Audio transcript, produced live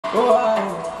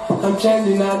Oh, I'm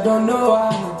changing, I don't know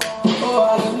why. Oh,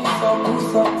 I don't need some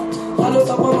booster. I don't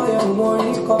stop on my young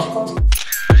morning cocoa.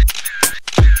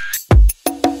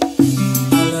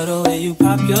 I love the way you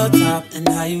pop your top and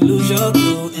how you lose your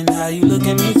cool and how you look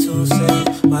at me to say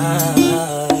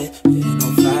why. Ain't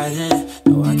no fighting,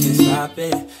 no I can't stop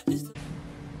it.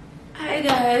 Hi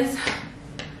guys,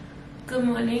 good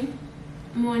morning,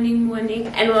 morning,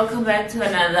 and welcome back to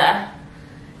another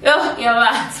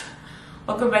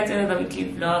welcome back to another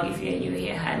weekly vlog. If you're new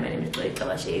here, hi, my name is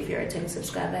Xoligcabashevlogs. If you're a returning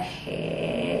subscriber,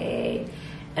 hey,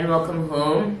 and welcome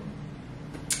home.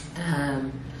 I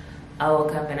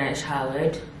woke up and I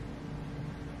showered,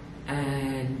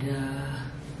 and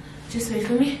just wait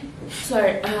for me.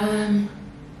 Sorry. I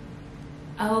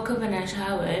woke up and I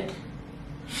showered,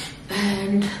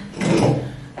 and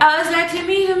I was like, let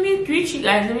me greet you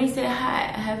guys. Let me say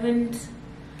hi. I haven't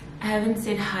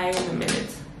said hi in a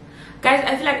minute, guys.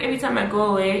 I feel like every time I go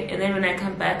away and then when I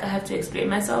come back, I have to explain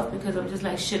myself because I'm just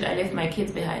like, shit, I left my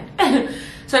kids behind.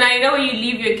 So now you know when you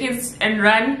leave your kids and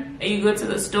run and you go to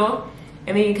the store.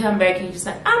 And then you come back and you're just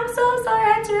like, I'm so sorry,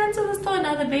 I had to run to the store.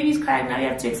 Now the baby's crying. Now you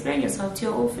have to explain yourself to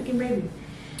your old freaking baby.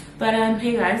 But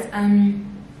hey guys,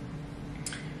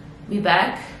 we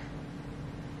back.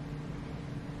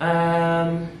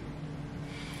 I'm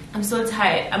so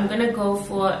tired. I'm gonna go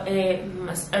for a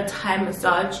Thai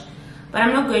massage, but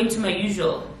I'm not going to my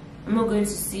usual. I'm not going to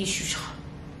see Shusha.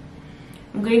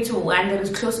 I'm going to one that is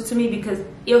closer to me because,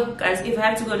 yo guys, if I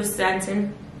have to go to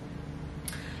Stanton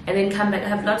and then come back, I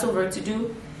have lots of work to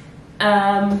do.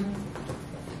 Let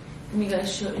me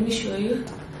show you.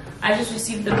 I just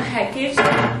received the package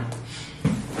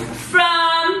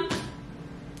from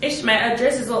my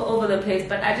address is all over the place,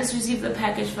 but I just received the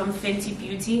package from Fenty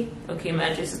Beauty. Okay, my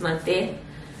address is not there.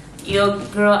 Your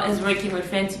girl is working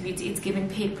with Fenty Beauty. It's giving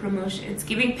paid promotion, it's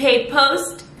giving paid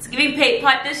post, it's giving paid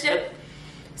partnership.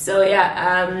 So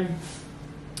yeah,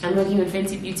 I'm working with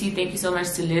Fenty Beauty. Thank you so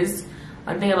much to Liz.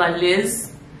 One thing about Liz,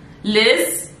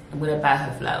 I'm gonna buy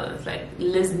her flowers. Like,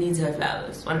 Liz needs her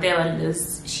flowers. One thing about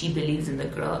Liz, she believes in the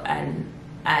girl, and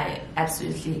I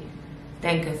absolutely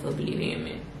thank her for believing in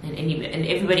me and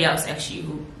everybody else actually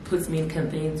who puts me in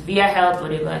campaigns via help,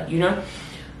 whatever, you know.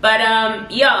 But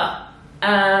yeah,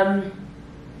 I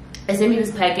sent me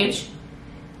this package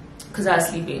because I was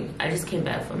sleeping. I just came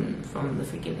back from the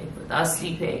freaking airport. I was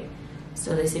sleeping,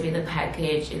 so they sent me the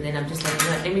package, and then I'm just like, you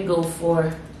know what, let me go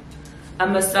for a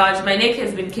massage. My neck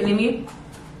has been killing me.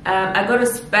 I got a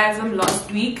spasm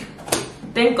last week.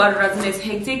 Thank God it wasn't as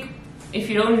hectic. If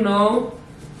you don't know,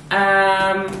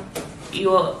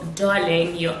 your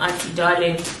auntie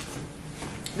darling,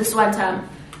 this one time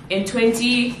in I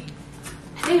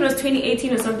think it was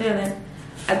 2018 or something like that,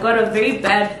 I got into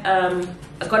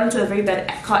a very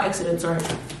bad car accident, sorry.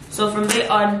 So from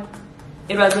there on,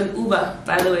 it was an Uber,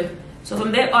 by the way. So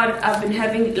from there on, I've been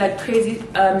having like crazy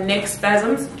neck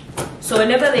spasms. So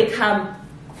whenever they come,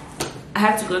 I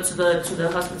have to go to the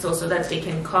hospital so that they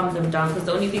can calm them down, because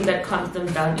the only thing that calms them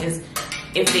down is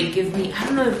if they give me, I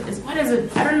don't know, what is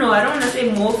it? I don't know. I don't want to say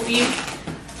morphine.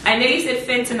 I nearly said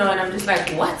fentanyl, and I'm just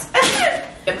like, what?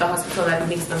 At the hospital, that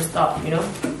makes them stop, you know?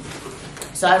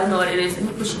 So I don't know what it is. Let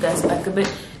me push you guys back a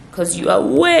bit because you are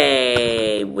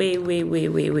way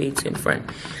too in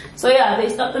front. So yeah, they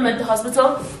stopped them at the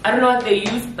hospital. I don't know what they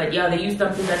used, but yeah, they used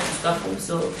something that to stop them.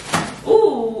 So,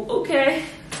 ooh, okay.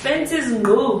 Fences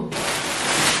no.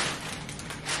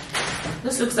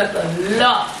 This looks like a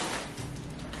lot.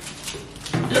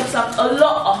 Looks like a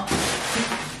lot.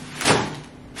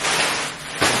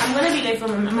 I'm gonna be late for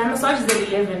my massage is at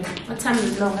 11. What time is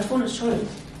it now? My phone is showing.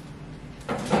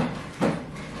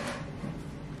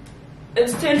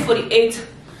 It's 10:48.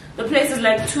 The place is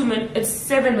like 2 minutes. It's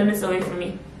 7 minutes away from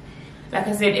me. Like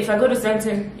I said, if I go to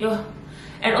Stanton, yo,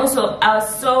 and also I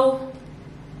was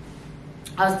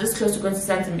this close to going to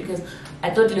Stanton because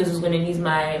I thought Liz was going to need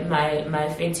my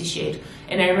Fenty shade,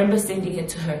 and I remember sending it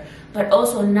to her. But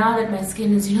also now that my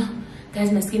skin is, you know,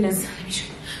 guys, my skin is, let me show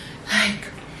you,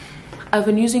 like, I've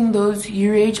been using those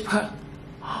UH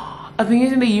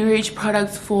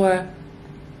products for,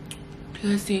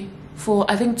 for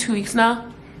I think 2 weeks now,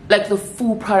 like the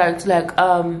full product. Like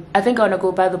I think I want to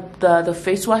go buy the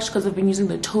face wash because I've been using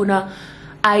the toner,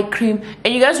 eye cream,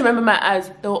 and you guys remember my eyes,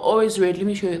 they were always red. Let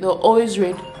me show you, they were always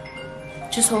red.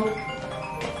 Just hold.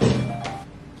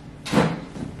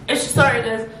 It's sorry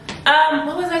guys.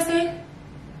 What was I saying?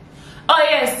 Oh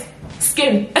yes,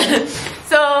 skin.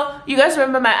 So you guys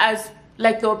remember my eyes,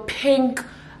 like they were pink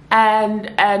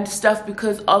and stuff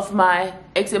because of my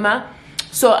eczema.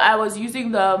 So I was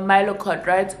using the Milo cut,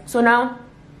 right? So now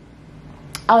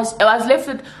I was left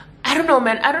with, I I don't know,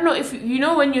 man. I don't know if you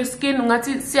know when your skin, I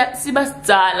don't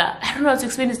know how to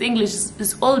explain this in English.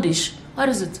 It's oldish. What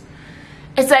is it?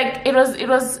 It's like it was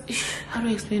how do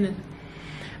I explain it?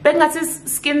 But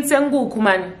skin sengoku,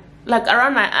 man, like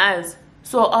around my eyes.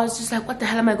 So I was just like, what the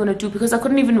hell am I gonna do? Because I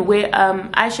couldn't even wear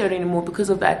eyeshadow anymore because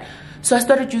of that. So I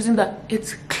started using that.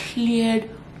 It's cleared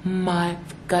my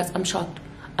guys. I'm shocked.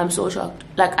 I'm so shocked.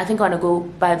 Like, I think I want to go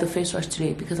buy the face wash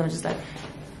today because I'm just like,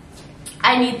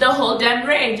 I need the whole damn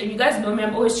range. And you guys know me,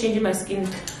 I'm always changing my skin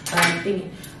thingy.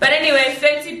 But anyway,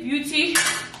 Fenty Beauty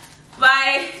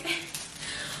by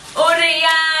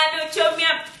Oriano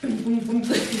Chomia.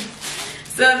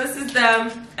 So this is the,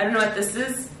 I don't know what this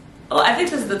is. Oh, I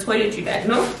think this is the toiletry bag.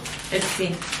 No? Let's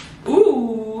see.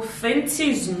 Ooh,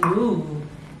 Fenty's new.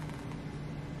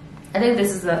 I think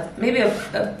this is maybe a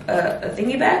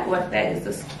thingy bag. What bag is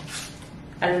this?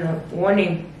 I don't know.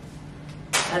 Warning.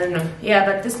 I don't know. Yeah,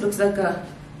 but this looks like a,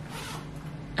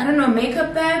 I don't know,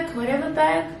 makeup bag, whatever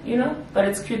bag, you know. But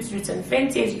it's cute. It's written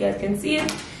Fenty, as you guys can see it.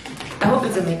 I hope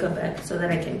it's a makeup bag so that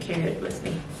I can carry it with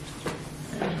me.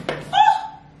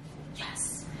 Oh!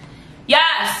 Yes.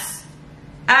 Yes!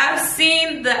 I've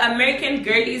seen the American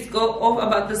girlies go off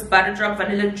about this Butter Drop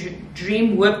Vanilla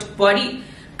Dream Whipped Body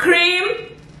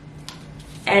Cream.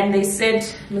 And they said,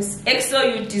 Miss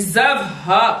EXO, you deserve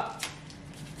her.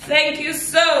 Thank you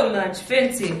so much,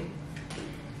 Fenty.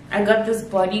 I got this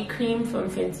body cream from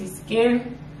Fenty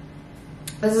Skin.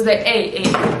 This is the AA.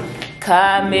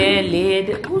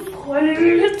 Camelid. Who's calling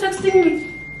me? Who's texting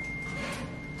me?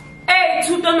 Hey,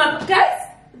 Tutama. Guys,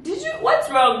 what's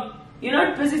wrong? You're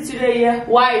not busy today, yeah?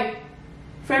 Why?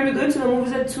 Friend, we're going to the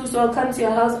movies at 2, so I'll come to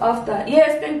your house after.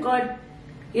 Yes, thank God.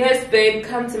 Yes, babe,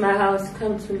 come to my house.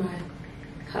 Come to my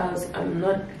house. I'm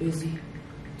not busy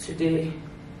today.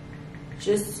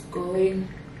 Just going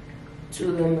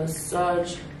to the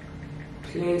massage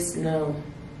place now.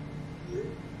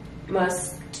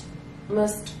 Must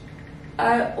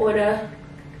I order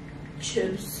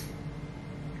chips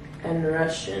and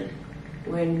Russian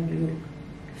when you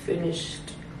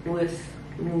finished with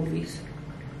movies?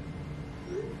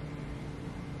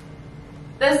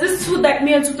 There's this food that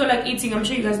me and Tuto like eating. I'm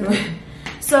sure you guys know.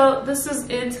 So this is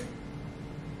it.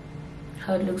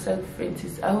 How it looks like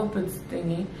Fenty's. I hope it's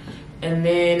thingy. And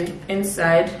then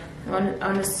inside, I want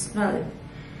to smell it.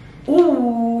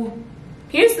 Ooh,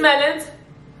 can you smell it?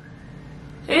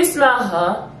 Can you smell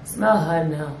her? Smell her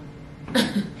now.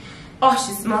 Oh,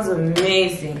 she smells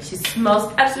amazing. She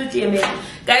smells absolutely amazing,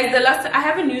 guys. The last I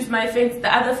haven't used my Fenty,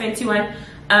 the other Fenty one.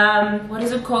 What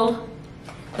is it called?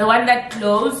 The one that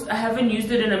glows. I haven't used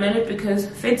it in a minute because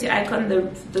Fenty Icon,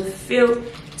 the Feel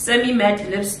Semi Matte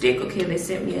lipstick. Okay, they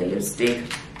sent me a lipstick.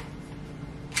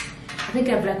 I think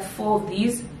I have like 4 of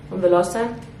these from the last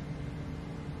time.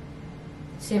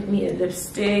 Sent me a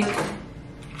lipstick.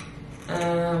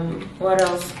 What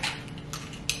else?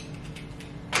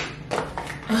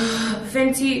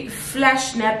 Fenty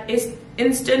Flash Snap is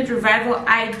Instant Revival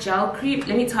Eye Gel Cream.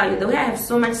 Let me tell you, the way I have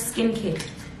so much skincare,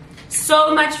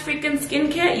 so much freaking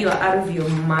skincare, you are out of your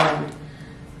mind.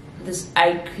 This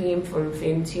eye cream from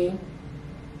Fenty.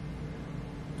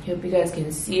 Hope you guys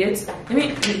can see it. Let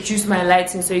me reduce my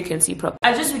lighting so you can see properly.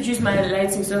 I just reduced my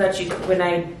lighting so that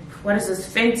what is this?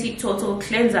 Fenty Total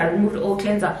Cleanser. I removed all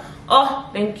cleanser. Oh,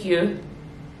 thank you.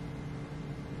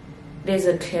 There's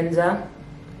a cleanser.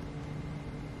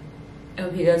 I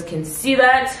hope you guys can see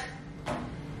that.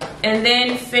 And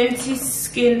then Fenty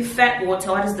Skin Fat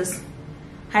Water. What is this?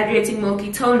 Hydrating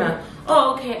Milky Toner.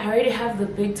 Oh, okay. I already have the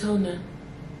big toner.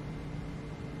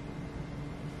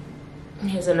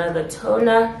 Here's another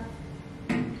toner.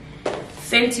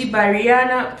 Fenty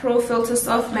Bariana Pro Filter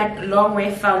Soft Matte Long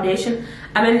Wave Foundation.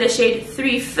 I'm in the shade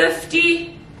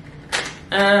 350.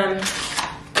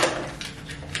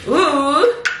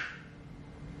 Ooh.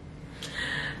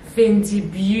 Fenty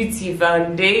Beauty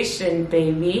Foundation,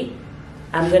 baby.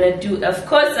 I'm gonna do, of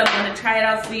course, I'm gonna try it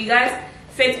out for you guys.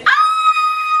 Fenty.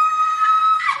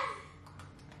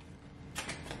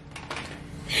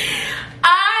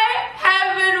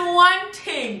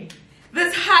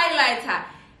 This highlighter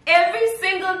every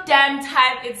single damn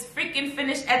time it's freaking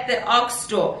finished at the Ox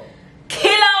store.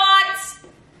 Kilowatts.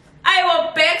 I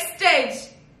will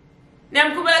backstage.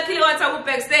 Namkubala kilowatts I will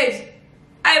backstage.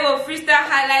 I will freestyle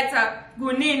highlighter.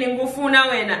 Gunini ngufuna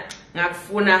wena.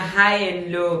 Ngakufuna high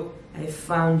and low. I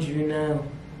found you now.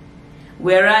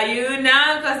 Where are you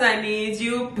now? Cause I need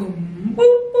you. Boom,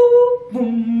 boom, boom,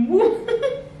 boom, boom.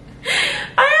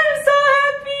 I am so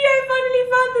happy I finally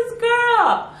found this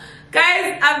girl.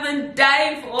 Guys, I've been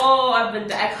dying for,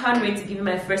 I can't wait to give you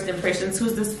my first impressions.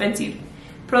 Who's this Fenty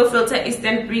Pro Filter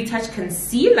Instant Retouch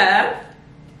Concealer?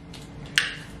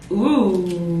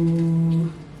 Ooh.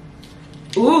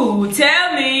 Ooh,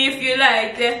 tell me if you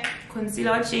like the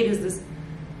concealer. What shade is this?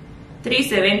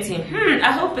 317.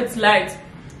 I hope it's light,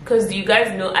 because you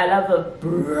guys know I love a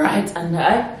bright under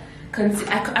eye. I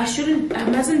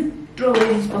mustn't throw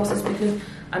away these boxes, because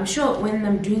I'm sure when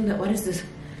I'm doing that, what is this?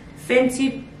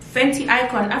 Fenty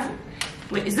icon.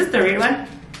 Wait, is this the red one?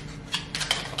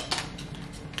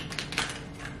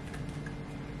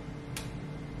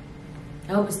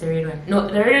 I hope it's the red one. No,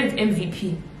 the red is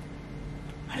MVP.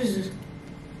 What is this?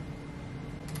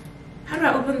 How do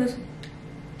I open this?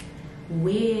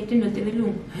 Wait,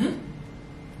 huh?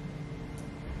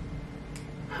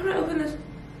 How do I open this?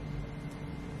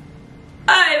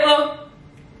 Well,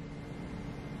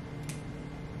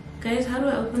 guys, how do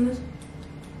I open this?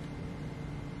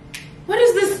 What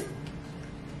is this?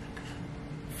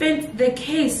 The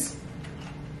case.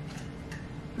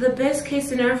 The best case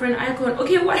scenario for an icon.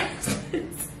 Okay, what is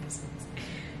this?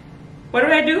 What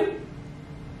do I do?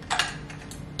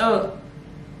 Oh.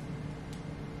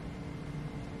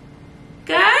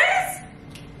 Guys?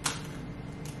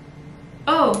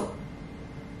 Oh.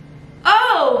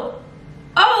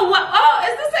 What? Oh,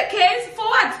 is this a case? For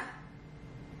what?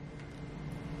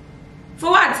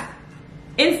 For what?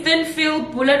 Instant fill,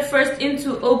 bullet first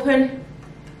into open.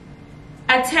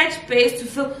 Attach base to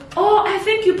fill. Oh, I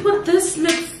think you put this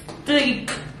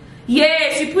lipstick.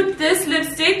 Yes, you put this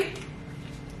lipstick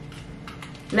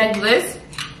like this.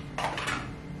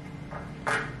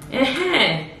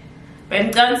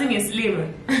 When dancing is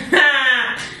slim.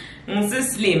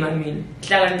 It's slim, I mean.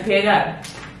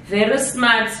 Very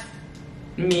smart.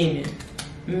 Mean,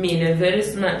 very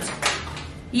smart.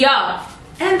 Yeah.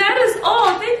 And that is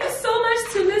all. Thank you so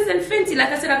much to Liz and Fenty. Like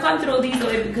I said, I can't throw these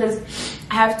away because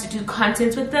I have to do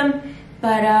content with them.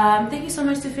 But thank you so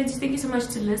much to Fenty. Thank you so much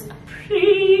to Liz.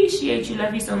 Appreciate you.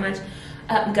 Love you so much.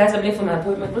 Guys, I'm late for my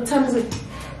appointment. What time is it?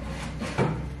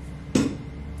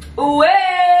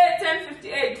 Wait,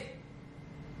 10:58.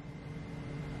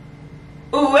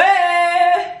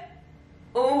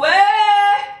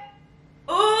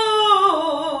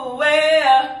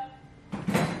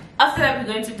 After that,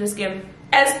 we're going to this game.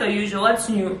 As per usual, what's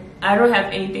new? I don't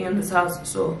have anything in this house,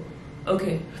 so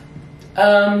okay.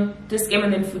 This game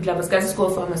and then food lovers. Guys, let's go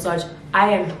for a massage.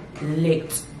 I am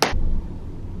late.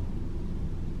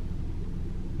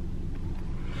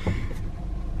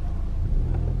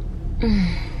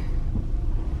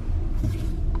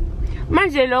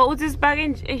 Manjelo, what is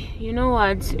bagging? You know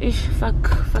what?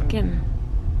 Fucking.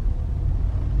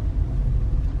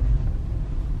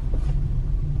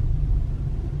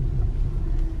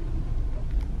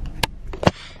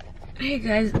 Hey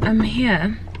guys, I'm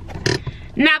here.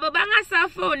 Nah, but banga cell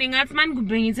phoning. That's man could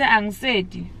bring it to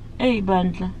anxiety. Hey,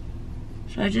 Bantla.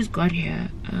 So I just got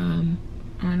here. I'm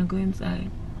gonna go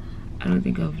inside. I don't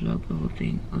think I'll vlog the whole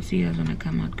thing. I'll see you guys when I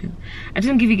come out, because I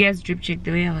didn't give you guys drip check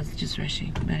the way I was just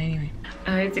rushing. But anyway,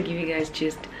 I wanted to give you guys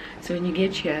gist. So when you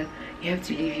get here, you have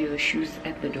to leave your shoes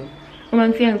at the door. I'm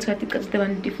like,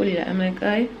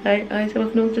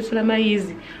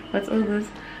 easy. What's all this?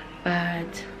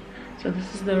 But so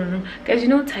this is the room, guys. You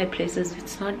know, Thai places,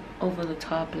 it's not over the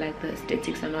top, like the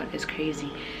aesthetics are not as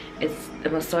crazy. It's the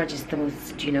massage is the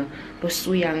most, you know, but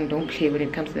so young don't play when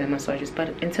it comes to the massages. But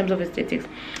in terms of aesthetics,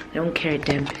 they don't care a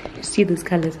damn. You see those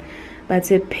colors, but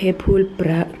it's a purple,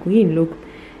 green look.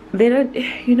 They don't,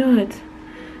 you know it.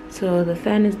 So the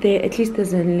fan is there. At least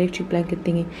there's an electric blanket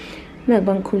thingy.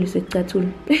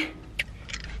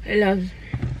 Hello,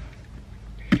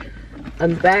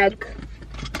 I'm back.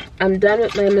 I'm done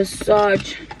with my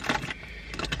massage.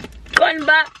 Gone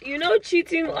back. You know,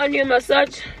 cheating on your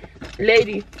massage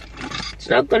lady, it's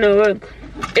not gonna work.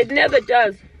 It never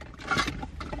does.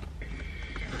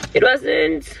 It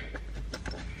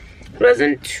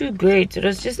wasn't too great. It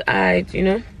was just alright, you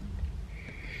know.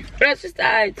 It was just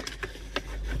alright.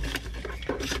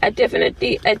 I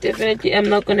definitely am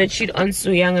not gonna cheat on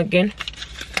Su Yang again.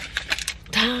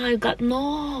 I got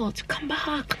not. Come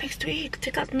back next week.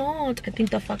 Take out not. I think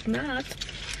the fuck not.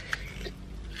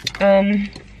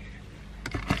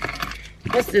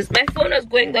 What's this? My phone is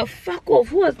going the fuck off.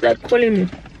 Who was that calling me?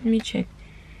 Let me check.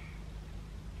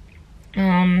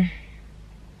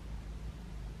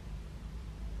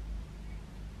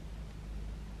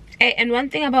 Hey, and one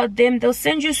thing about them, they'll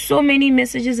send you so many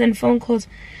messages and phone calls.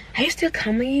 Are you still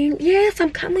coming? Yes,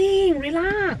 I'm coming.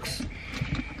 Relax.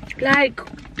 Like,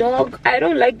 dog, I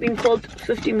don't like being called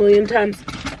 50 million times.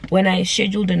 When I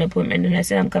scheduled an appointment and I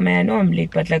said I'm coming, I know I'm late,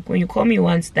 but like when you call me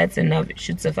once, that's enough. It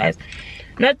should suffice.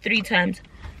 Not 3 times,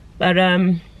 but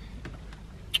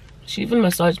she even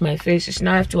massaged my face. She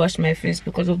now have to wash my face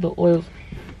because of the oil.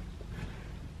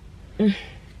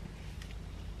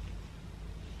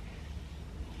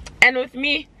 And with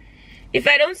me, if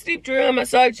I don't sleep during a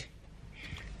massage,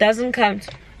 doesn't count.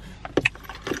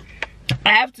 I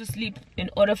have to sleep in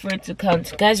order for it to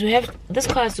count. Guys, this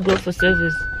car has to go for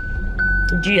service.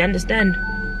 Do you understand?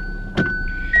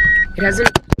 It hasn't.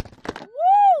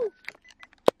 Woo!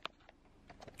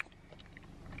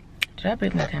 Did I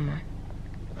break my camera?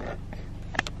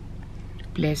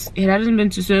 Bless. It hasn't been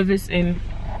to service in.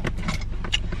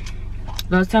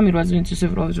 Last time it was been to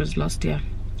service was last year.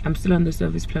 I'm still on the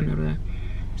service plan over there.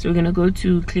 So we're gonna go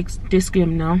to this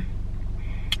game now.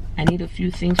 I need a few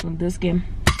things from this game.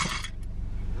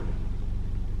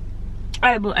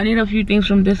 Alright, but I need a few things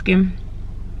from this game.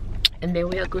 And then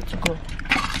we are good to go.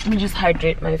 Let me just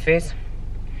hydrate my face.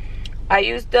 I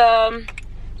used the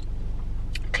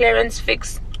Clearance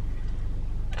Fix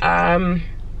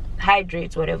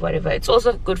hydrates, whatever. It's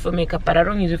also good for makeup, but I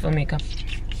don't use it for makeup.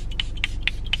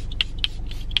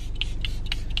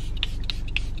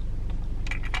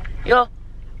 Yo,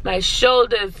 my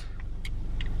shoulders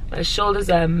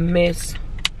are a mess.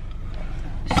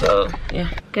 So yeah,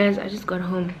 guys, I just got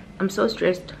home. I'm so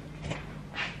stressed.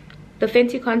 The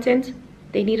Fenty content,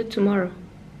 they need it tomorrow.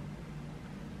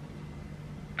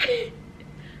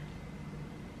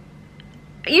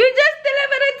 You just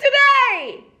delivered it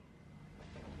today.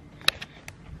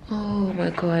 Oh my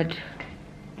god.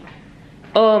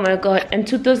 Oh my god. And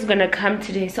Tuto's gonna come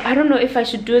today, so I don't know if I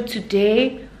should do it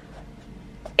today,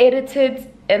 edit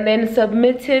it and then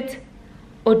submit it,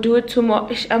 or do it tomorrow.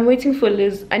 I'm waiting for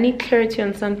Liz. I need clarity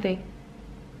on something.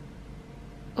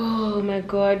 Oh my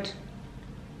god.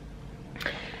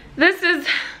 This is,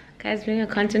 guys, being a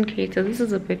content creator, this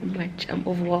is a bit much. I'm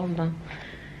overwhelmed now.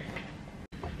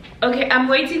 Okay, I'm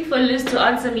waiting for Liz to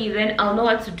answer me, then I'll know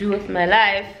what to do with my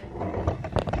life.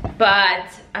 But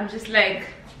I'm just like,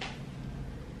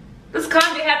 this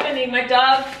can't be happening. My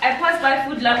dog, I passed by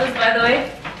Food Lovers, by the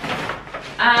way.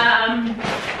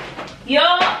 Yo,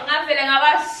 I'm feeling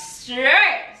about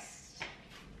stressed.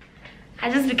 I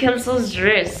just became so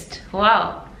stressed.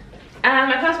 Wow.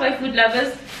 I passed by Food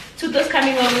Lovers. Tuto's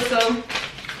coming over, so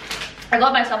I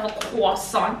got myself a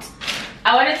croissant.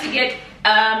 I wanted to get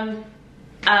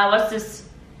what's this?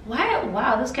 Why?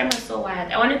 Wow, this camera is so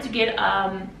wide. I wanted to get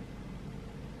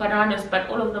bananas, but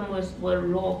all of them were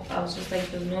raw. I was just like,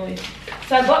 there's no way.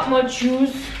 So I got more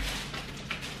juice.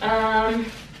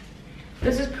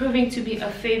 This is proving to be a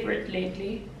favorite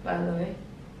lately, by the way.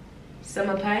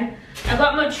 Summer pine. I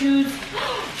got more juice.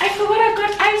 I forgot I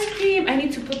got ice cream. I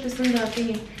need to put this in the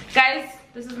thingy. Guys,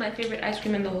 this is my favorite ice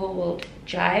cream in the whole world.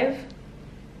 Jive,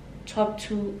 top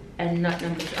 2, and nut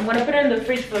number 2. I'm gonna put it in the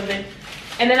fridge for a bit.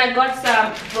 And then I got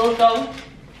some biltong.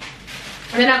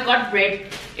 And then I got bread.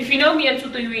 If you know me and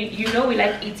Tuto, you know we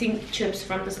like eating chips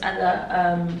from this other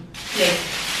place.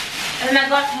 And then I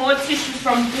got more tissue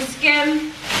from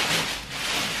Biscan.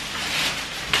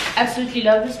 Absolutely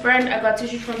love this brand. I got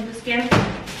tissue from Biscan.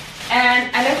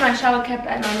 And I left my shower cap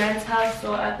at my man's house,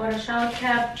 so I got a shower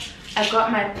cap. I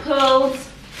got my pearls.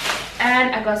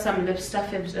 And I got some lip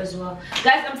stuff as well.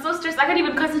 Guys, I'm so stressed. I can't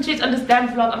even concentrate on this damn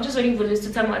vlog. I'm just waiting for Liz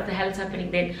to tell me what the hell is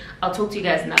happening. Then I'll talk to you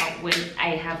guys now when I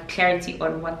have clarity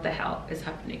on what the hell is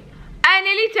happening. I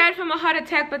nearly died from a heart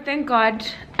attack, but thank God.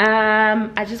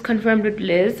 I just confirmed with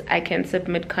Liz I can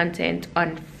submit content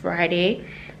on Friday.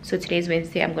 So today's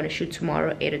Wednesday. I'm going to shoot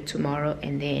tomorrow, edit tomorrow,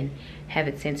 and then have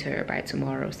it sent to her by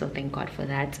tomorrow. So thank God for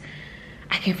that.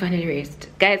 I can finally rest.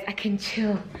 Guys, I can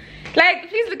chill. Like,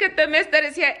 please look at the mess that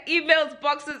is here. Emails,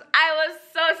 boxes. I was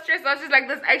so stressed. I was just like,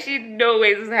 there's actually no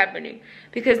way this is happening.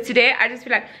 Because today, I just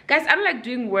feel like, guys, I'm like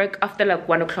doing work after like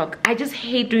 1 o'clock. I just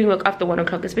hate doing work after 1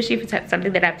 o'clock, especially if it's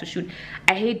something that I have to shoot.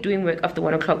 I hate doing work after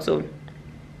 1 o'clock, so,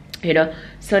 you know.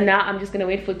 So now, I'm just going to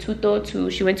wait for Tuto to,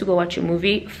 she went to go watch a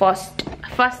movie. Fast.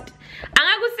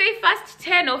 I'm going to say fast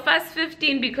 10 or fast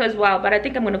 15 because, wow, but I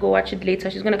think I'm going to go watch it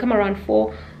later. She's going to come around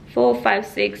 4, 5,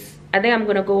 6. I think I'm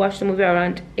gonna go watch the movie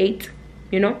around 8.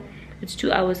 You know, it's 2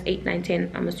 hours, 8, 9,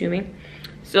 10. I'm assuming.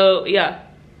 So yeah,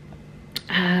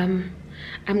 I'm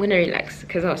gonna relax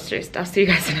because I was stressed. I'll see you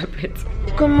guys in a bit.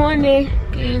 Good morning.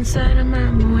 Get inside of my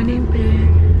morning bed.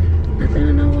 Nothing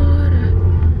in the water.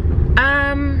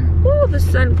 Oh, the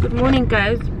sun. Good morning,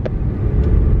 guys.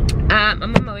 I'm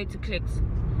on my way to Clicks.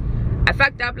 I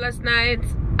fucked up last night.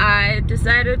 I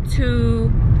decided to.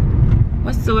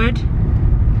 What's the word?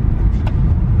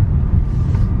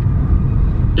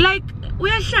 Like, we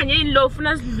are shining low for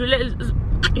us.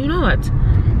 You know what?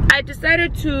 I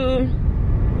decided to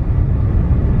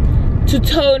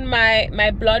tone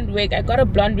my blonde wig. I got a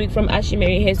blonde wig from Ashley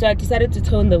Mary Hair, so I decided to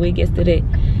tone the wig yesterday.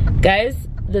 Guys,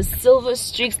 the silver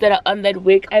streaks that are on that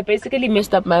wig. I basically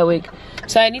messed up my wig,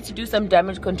 so I need to do some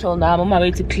damage control now. I'm on my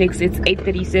way to Clicks. It's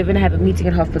 8:37. I have a meeting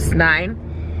at 9:30.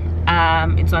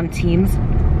 It's on Teams,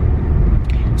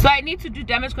 so I need to do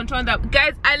damage control on that.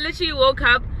 Guys, I literally woke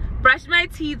up, brushed my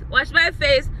teeth, washed my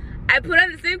face. I put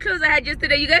on the same clothes I had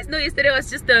yesterday. You guys know yesterday was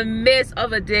just a mess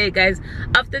of a day, guys.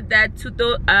 After that,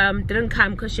 Tuto didn't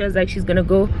come because she was like she's gonna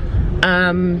go.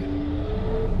 I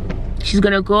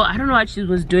don't know what she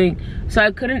was doing, so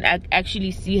I couldn't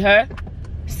actually see her.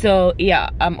 So yeah,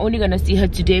 I'm only gonna see her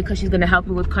today because she's gonna help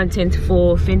me with content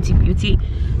for Fenty Beauty.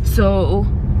 So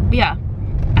yeah,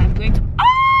 I'm going to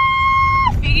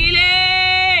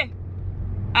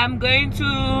I'm going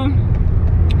to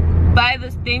buy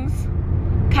those things,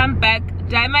 come back,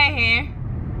 dye my hair.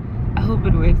 I hope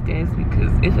it works, guys,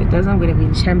 because if it doesn't, I'm gonna be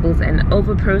in shambles. And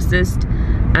over processed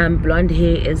blonde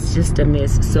hair is just a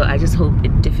mess, so I just hope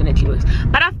it definitely works.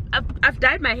 But I've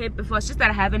dyed my hair before. It's just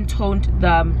that I haven't toned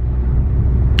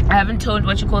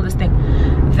what you call this thing,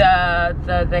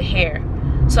 the hair.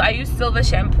 So I use silver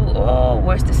shampoo. Oh,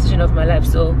 worst decision of my life.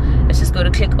 So let's just go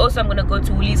to Click. Also, I'm gonna go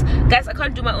to Woolies, guys. I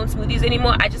can't do my own smoothies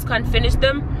anymore. I just can't finish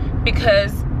them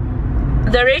because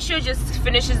the ratio just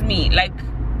finishes me. Like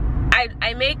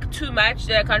I make too much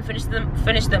that I can't finish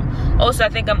them. Also, I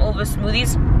think I'm over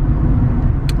smoothies,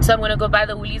 so I'm gonna go buy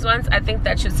the Woolies ones. I think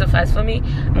that should suffice for me.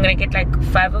 I'm gonna get like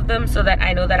 5 of them so that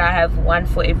I know that I have one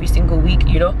for every single week,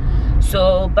 you know.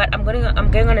 So but I'm going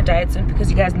on a diet soon because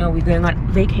you guys know we're going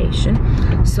on vacation,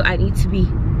 so I need to be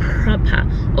proper.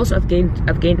 Also, I've gained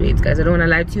weight, guys. I don't want to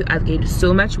lie to you. I've gained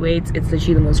so much weight. It's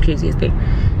literally the most craziest thing.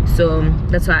 So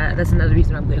that's another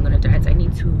reason I'm going on a diet. I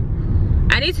need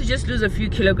to just lose a few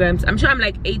kilograms. I'm sure I'm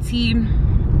like 80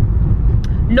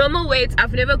 normal weight.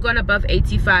 I've never gone above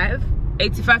 85.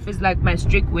 85 is like my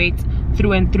strict weight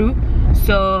through and through.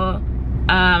 So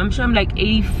I'm sure I'm like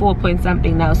 84 point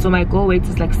something now. So my goal weight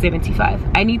is like 75.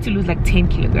 I need to lose like 10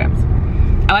 kilograms.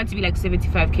 I want to be like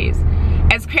 75 kgs.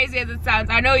 As crazy as it sounds,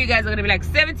 I know you guys are gonna be like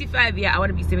 75. Yeah, I want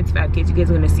to be 75 kgs. You guys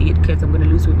are gonna see it because I'm gonna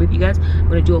lose weight with you guys. I'm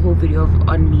gonna do a whole video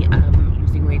on me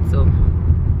losing weight. So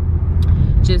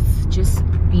just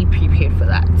be prepared for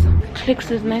that.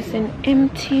 Clicks is nice and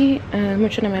empty.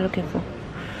 Which one am I looking for?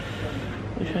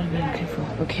 Which one am I looking for?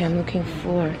 Okay, I'm looking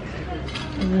for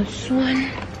this one.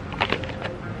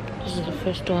 This is the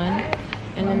first one,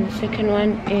 and then the second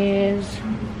one is,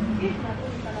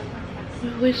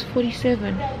 where's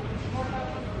 47?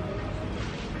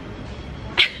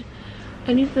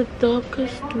 I need the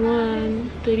darkest one.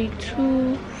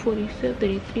 32, 47,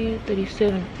 33,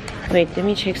 37. Wait, let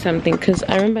me check something because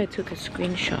I remember I took a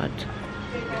screenshot.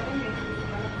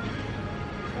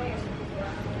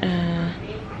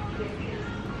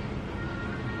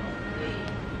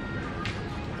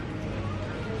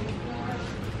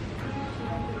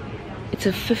 It's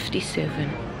a 57.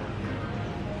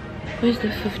 Where's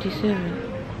the 57?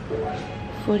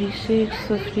 46,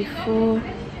 54.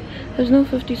 There's no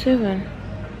 57.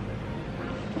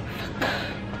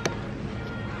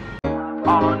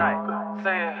 All night,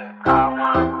 say it. I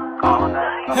want all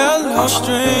night. Hello,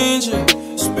 stranger.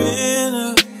 It's been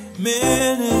a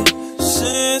minute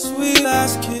since we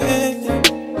last kicked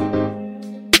it.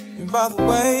 And by the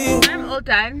way, I'm all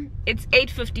done. It's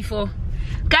 8:54.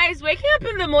 Guys, waking up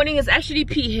in the morning is actually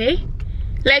pee, hey?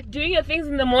 Like doing your things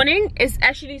in the morning is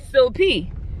actually so pee.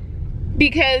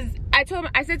 Because I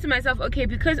said to myself, okay,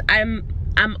 because I'm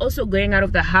also going out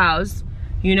of the house,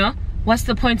 you know, what's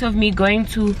the point of me going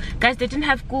to, guys, they didn't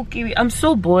have cookie. I'm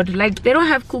so bored. Like they don't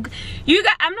have cookie. You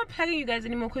guys, I'm not plugging you guys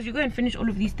anymore because you go and finish all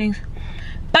of these things.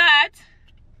 But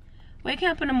waking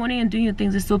up in the morning and doing your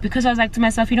things is so, because I was like to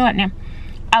myself, you know what, now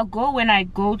I'll go when I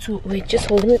go to, wait, just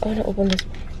hold me. I want to open this.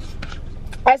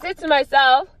 I said to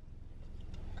myself,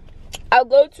 I'll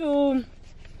go to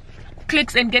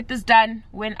Clicks and get this done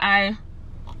when I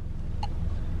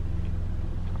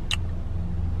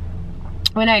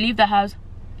leave the house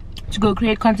to go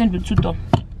create content with Tuto.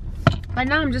 But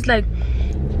now I'm just like,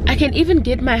 I can even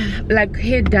get my like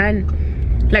hair done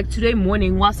like today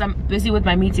morning whilst I'm busy with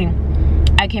my meeting.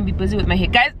 I can be busy with my hair.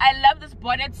 Guys, I love this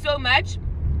bonnet so much.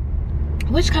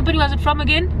 Which company was it from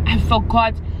again? I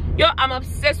forgot. Yo, I'm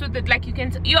obsessed with it. Like you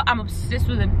can, I'm obsessed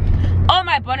with it. All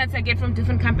my bonnets I get from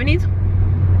different companies,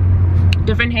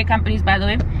 different hair companies, by the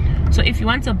way. So if you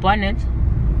want a bonnet,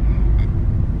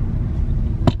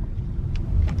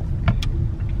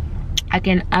 I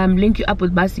can link you up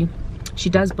with Basi. She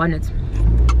does bonnets.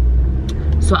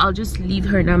 So I'll just leave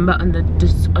her number on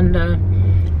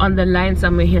the line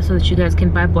somewhere here so that you guys can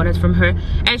buy bonnets from her.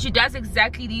 And she does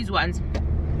exactly these ones.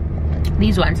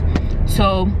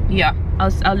 So yeah,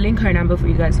 I'll link her number for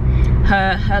you guys.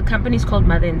 Her company is called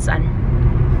Mother and Son.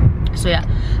 So yeah,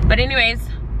 but anyways,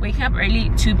 waking up early,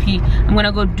 2p. I'm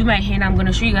gonna go do my hair and I'm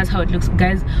gonna show you guys how it looks.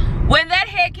 Guys, when that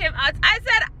hair came out, I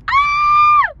said,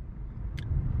 ah!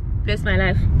 Bless my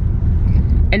life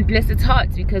and bless its heart,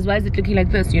 because why is it looking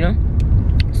like this, you know?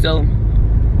 So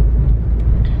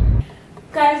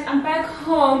guys, I'm back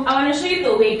home. I want to show you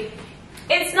the wig.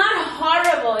 It's not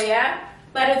horrible, yeah,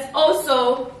 but it's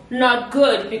also not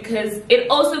good, because it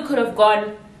also could have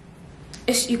gone.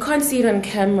 You can't see it on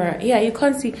camera. Yeah, you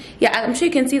can't see. Yeah, I'm sure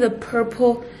you can see the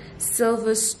purple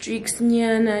silver streaks.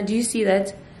 Nyana, do you see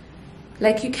that?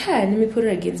 Like, you can. Let me put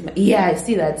it against my. Yeah, I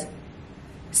see that.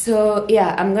 So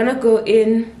yeah, I'm gonna go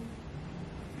in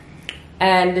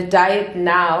and dye it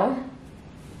now,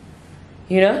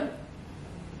 you know,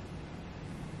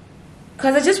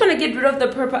 because I just want to get rid of the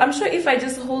purple. I'm sure if I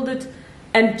just hold it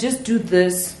and just do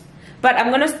this, but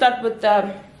I'm gonna start with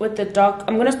the dark.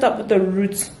 I'm gonna start with the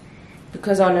roots,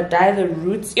 because I want to dye the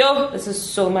roots. Yo, this is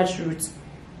so much roots.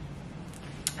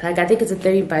 Like, I think it's a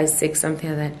 30 by 6, something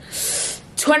like that.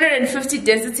 250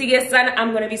 density. Yes, son,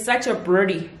 I'm gonna be such a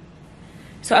birdie.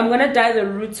 So I'm gonna dye the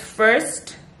roots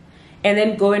first, and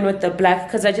then go in with the black,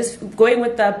 because I just going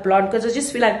with the blonde, because I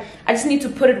just feel like I just need to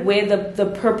put it where the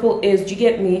purple is. Do you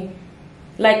get me?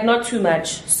 Like, not too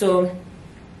much. So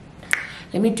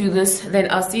let me do this,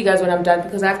 then I'll see you guys when I'm done,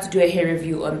 because I have to do a hair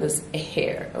review on this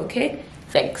hair. Okay,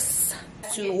 thanks.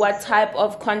 To what type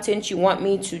of content you want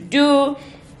me to do,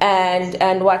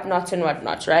 and whatnot and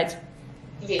whatnot, right?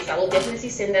 Yes, I will definitely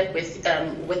send that with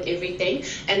everything.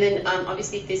 And then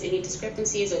obviously if there's any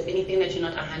discrepancies or anything that you're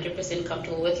not 100%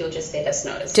 comfortable with, you'll just let us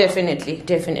know as well.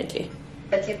 Definitely.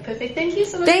 Okay, perfect. Thank you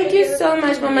so much. Thank you so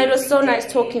much, Mama. It was so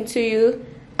nice talking to you.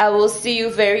 I will see you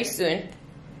very soon.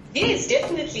 Yes,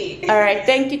 definitely. All right,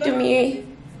 thank you to me.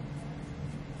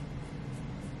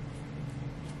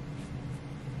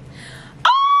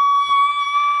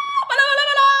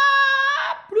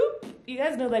 You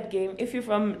guys know that game. If you're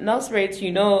from Nelspruit,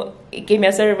 you know it gave me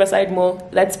a Riverside Mall.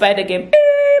 That spider game.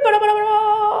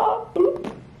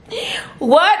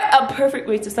 What a perfect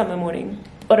way to start my morning.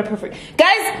 What a perfect.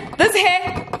 Guys, this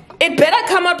hair, it better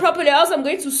come out properly, else I'm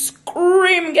going to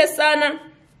scream, Gesana.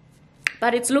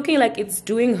 But it's looking like it's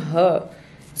doing her.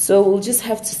 So we'll just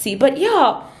have to see. But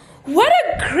yeah, what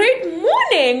a great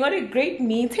morning. What a great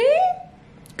meeting.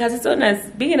 Guys, it's so nice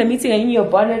being in a meeting and in your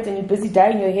bonnet and you're busy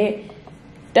dyeing your hair.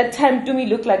 That time to me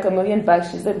looked like $1,000,000.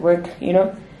 She's at work, you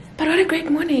know. But what a great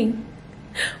morning.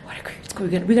 What a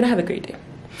great, we're gonna have a great day.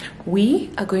 We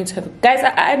are going to have a, guys,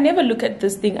 I never look at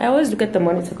this thing. I always look at the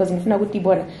monitor because I'm not with the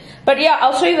border. But yeah,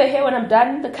 I'll show you the hair when I'm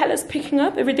done. The color's picking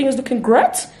up. Everything is looking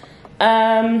great.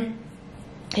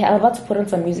 Yeah, I'm about to put on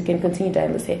some music and continue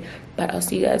dyeing this hair. But I'll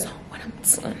see you guys when I'm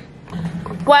done.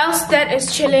 Whilst that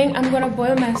is chilling, I'm gonna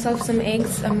boil myself some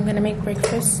eggs. I'm gonna make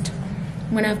breakfast.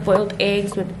 I'm gonna have boiled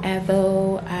eggs with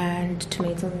avo and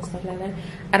tomatoes and stuff like that.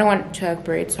 I don't want to have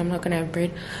bread, so I'm not gonna have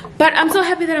bread. But I'm so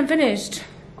happy that I'm finished.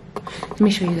 Let me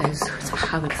show you guys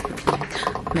how it's looking.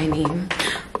 My name.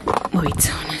 Wait,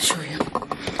 I wanna show you.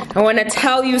 I wanna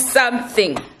tell you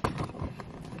something.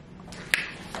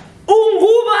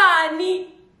 Ungubani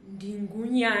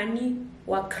Ndingunyani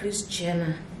wa Kris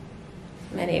Jenner.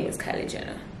 My name is Kylie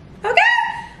Jenner. Okay?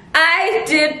 I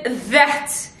did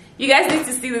that. You guys need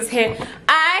to see this hair.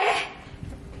 I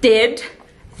did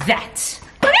that.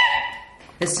 Okay?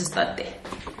 Let's just start there.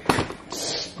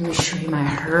 Let me show you my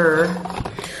hair.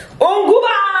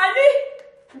 Ongubani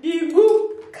Dingu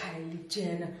Kylie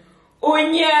Jenner.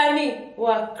 Unyani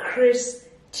wa Kris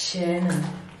Jenner.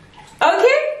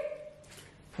 Okay?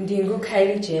 Dingu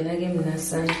Kylie Jenner gave me that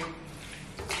son.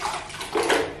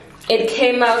 It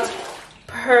came out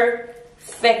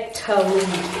perfectly.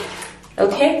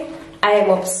 Okay? I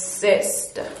am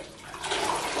obsessed.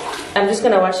 I'm just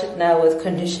gonna wash it now with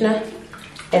conditioner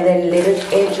and then let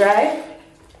it air dry.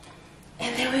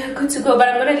 And then we are good to go. But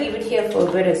I'm gonna leave it here for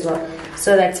a bit as well,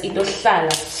 so that it will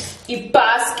shala. It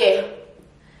basket.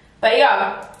 But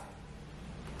yeah.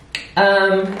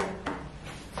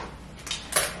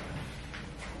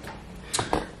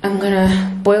 I'm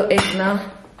gonna boil eggs now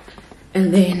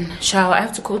and then shower. I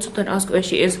have to call to and ask where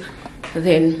she is. And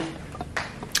then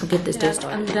I'll get this day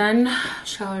started. I'm done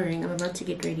showering. I'm about to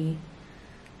get ready.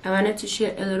 I wanted to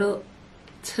share a little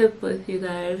tip with you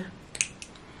guys.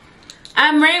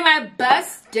 I'm wearing my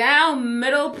bust down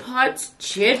middle part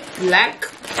jet black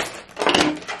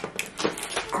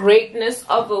greatness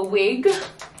of a wig.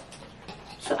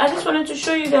 So I just wanted to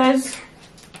show you guys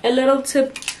a little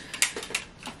tip,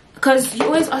 because you're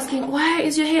always asking, why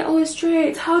is your hair always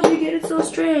straight? How do you get it so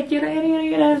straight?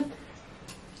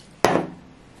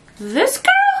 This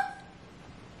girl,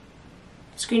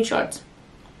 screenshot.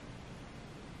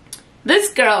 This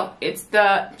this girl, it's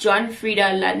the John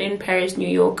Frieda London Paris New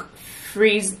York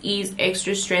Freeze Ease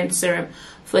Extra Strength Serum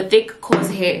for thick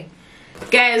coarse hair.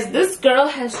 Guys, this girl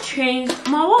has changed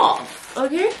my life.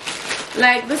 Okay,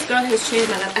 like this girl has changed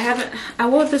my life. I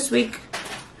wore it this week,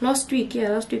 last week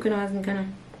when I was in Ghana.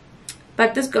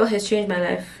 But this girl has changed my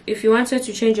life. If you want her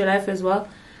to change your life as well,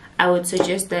 I would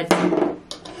suggest that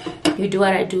you do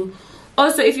what I do.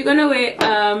 Also, if you're gonna wear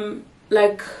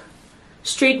like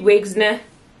straight wigs, nah,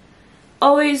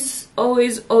 always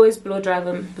blow dry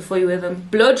them before you wear them.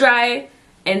 Blow dry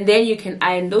and then you can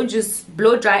iron. Don't just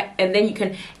blow dry and then you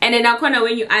can. And then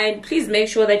when you iron, please make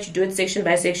sure that you do it section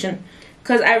by section,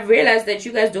 because I realized that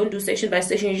you guys don't do section by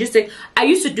section. You just take, I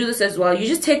used to do this as well, you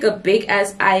just take a big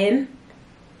ass iron,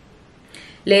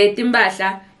 lay it in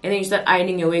basha, and then you start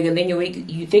ironing your wig, and then your wig,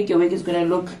 you think your wig is gonna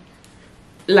look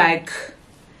like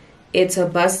it's a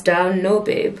bust down. No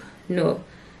babe, no.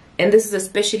 And this is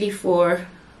especially for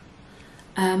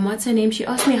what's her name? She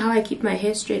asked me how I keep my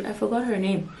hair straight. I forgot her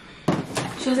name.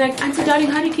 She was like, Auntie darling,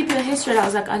 how do you keep your hair straight? I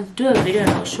was like, I'll do a video and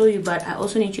I'll show you, but I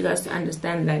also need you guys to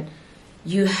understand that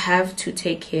you have to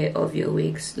take care of your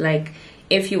wigs. Like,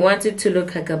 if you want it to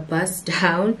look like a bust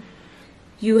down,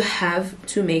 you have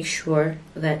to make sure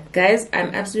that, guys,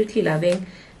 I'm absolutely loving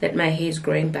that my hair is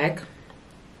growing back,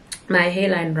 my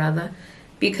hairline rather,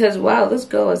 because wow, this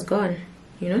girl was gone,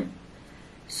 you know.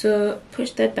 So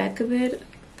push that back a bit,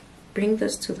 bring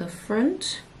this to the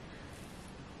front.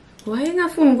 Why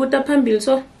ngafuni ukuthi phambili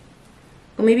so?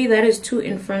 Or maybe that is too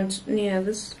in front. Yeah,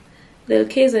 this little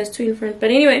case is too in front, but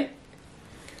anyway.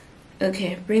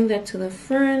 Okay, bring that to the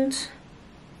front,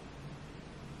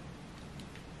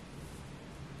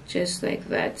 just like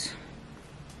that.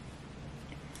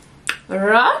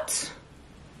 Alright.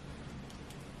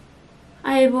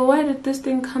 But why did this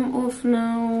thing come off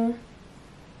now?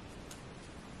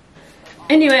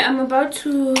 Anyway, I'm about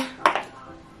to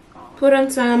put on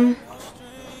some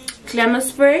glamour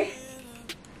spray.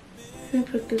 Let me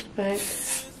put this back.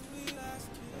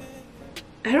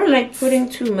 I don't like putting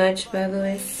too much, by the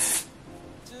way.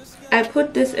 I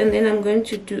put this and then I'm going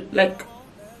to do like,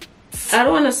 I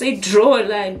don't want to say draw a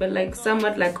line, but like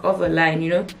somewhat like of a line, you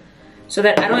know, so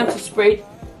that I don't have to spray it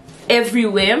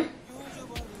everywhere.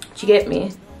 Do you get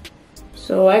me?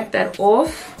 So wipe that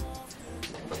off.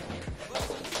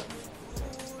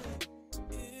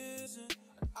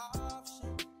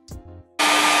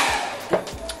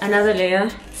 Another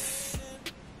layer.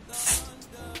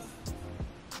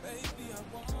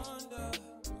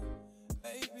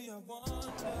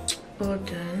 All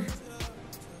done.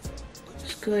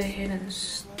 Just go ahead and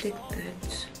stick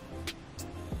that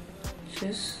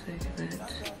just like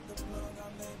that.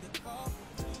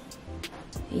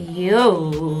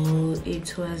 Yo,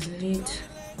 it was lit.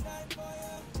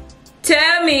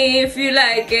 Tell me if you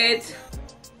like it.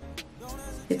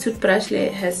 The toothbrush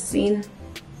has seen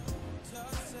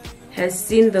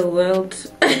the world.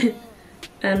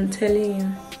 I'm telling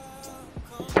you.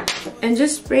 And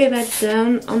just spray that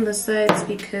down on the sides,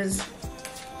 because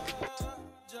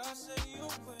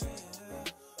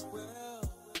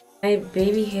my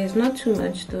baby hair is not too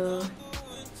much though.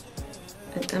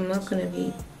 But I'm not gonna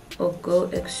be or go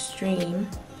extreme.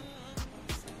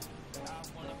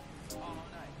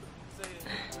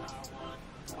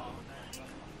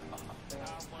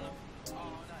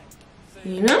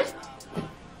 You know?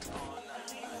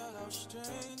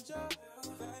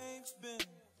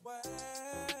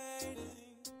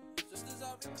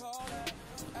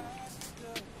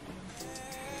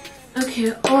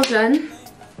 Okay, all done.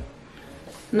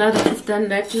 Now that you've done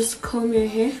that, just comb your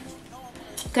hair.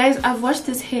 Guys, I've washed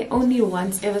this hair only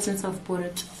once ever since I've bought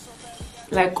it.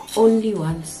 Like, only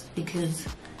once, because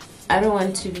I don't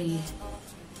want to be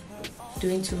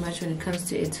doing too much when it comes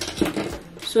to it.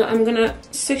 So I'm gonna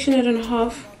section it in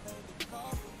half.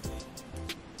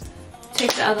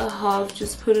 Take the other half,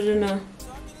 just put it in a...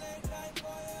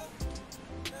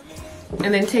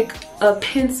 And then take a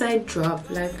pin side drop,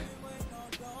 like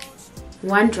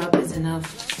one drop is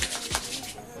enough.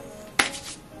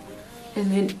 And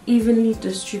then evenly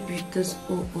distribute this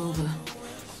all over,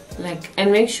 like,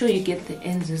 and make sure you get the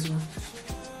ends as well.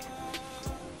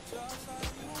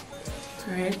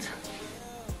 All right.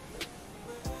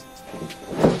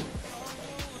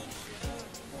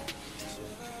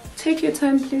 Take your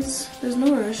time, please. There's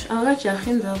no rush. I'll let you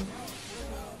in though.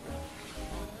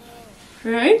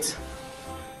 Right?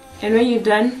 And when you're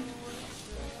done,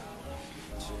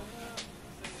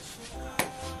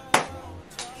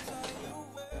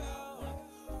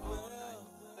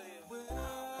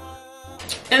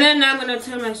 and then now I'm gonna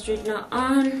turn my straightener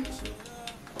on.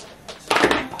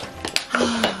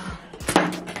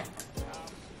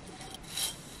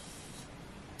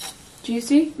 Do you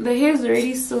see? The hair is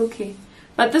already silky.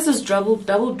 But this is double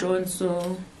drawn,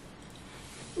 so...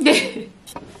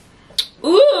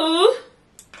 Ooh!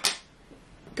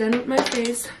 Done with my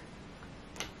face.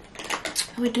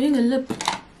 We're doing a lip.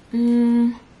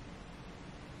 I'm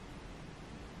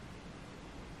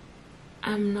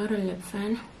not a lip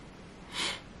fan.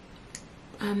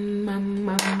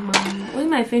 Where's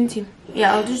my Fenty?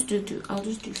 Yeah, I'll just do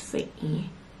Fenty.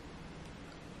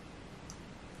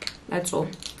 That's all.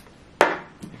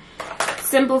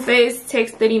 Simple face,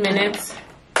 takes 30 minutes.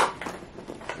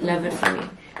 Love it for me.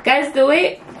 Guys, the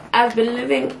way I've been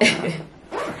living...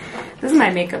 This is my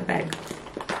makeup bag.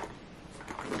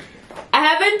 I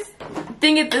haven't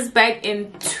thinking this bag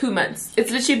in 2 months.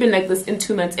 It's literally been like this in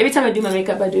 2 months. Every time I do my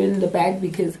makeup, I do it in the bag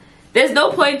because there's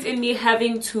no point in me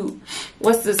having to...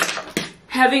 What's this?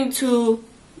 Having to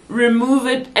remove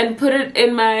it and put it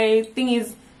in my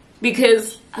thingies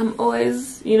because I'm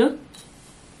always, you know?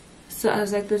 So I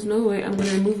was like, there's no way I'm gonna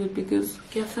remove it because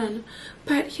you're fun.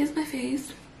 But here's my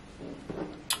face.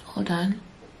 Hold on.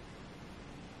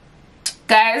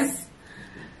 Guys,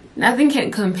 nothing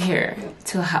can compare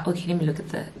to how... Okay, let me look at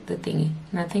the thingy.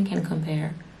 Nothing can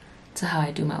compare to how I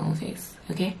do my own face,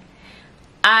 okay?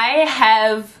 I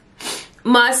have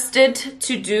mastered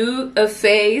to do a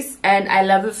face and I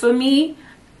love it for me.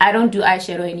 I don't do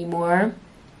eyeshadow anymore.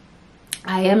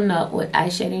 I am not with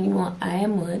eyeshadow anymore. I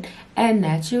am with a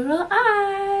natural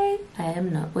eye. I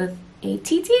am not with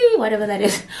ATT, whatever that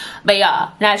is. But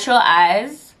yeah, natural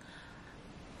eyes,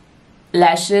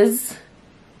 lashes.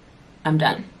 I'm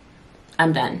done.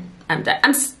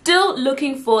 I'm still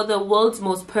looking for the world's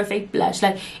most perfect blush.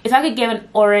 Like, if I could get an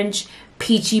orange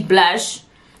peachy blush,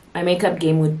 my makeup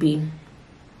game would be,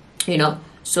 you know.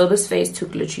 So this face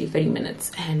took literally 30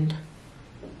 minutes. And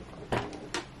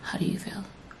how do you feel?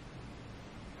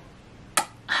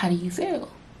 How do you feel?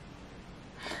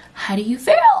 How do you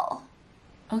feel?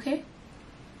 Okay.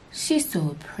 She's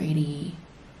so pretty.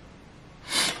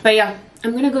 But yeah,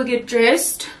 I'm gonna go get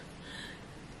dressed.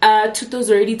 Tuto's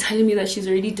already telling me that she's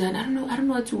already done. I don't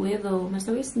know what to wear though. Must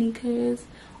I wear sneakers?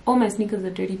 All my sneakers are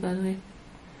dirty, by the way.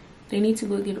 They need to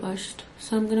go get washed.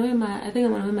 So I'm gonna wear I think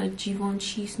I'm gonna wear my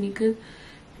Givenchy sneakers,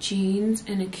 jeans,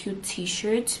 and a cute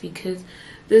t-shirt because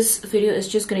this video is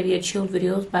just gonna be a chilled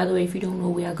video. By the way, if you don't know,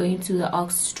 we are going to the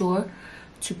Ox store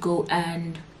to go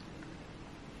and...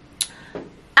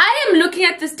 I am looking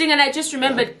at this thing and I just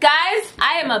remembered, guys,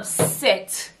 I am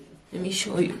upset. Let me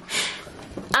show you.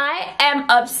 I am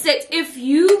upset. If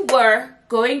you were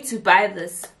going to buy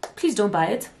this, please don't buy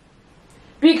it.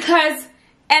 Because,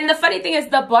 and the funny thing is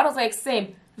the bottle's like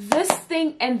same. This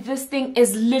thing and this thing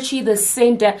is literally the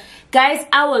same day. Guys,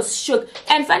 I was shook.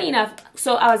 And funny enough,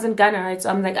 so I was in Ghana, right? So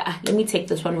I'm like, let me take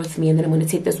this one with me and then I'm going to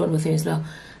take this one with me as well.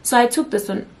 So I took this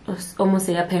one, almost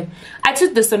say up here. I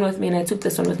took this one with me and I took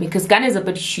this one with me because Ghana is a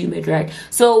bit humid, right?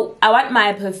 So I want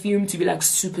my perfume to be like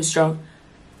super strong.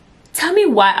 Tell me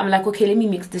why. I'm like, okay, let me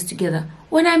mix this together.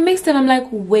 When I mixed them, I'm like,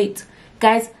 wait,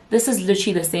 guys, this is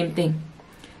literally the same thing.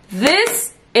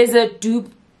 This is a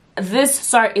dupe. This,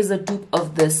 sorry, is a dupe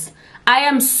of this. I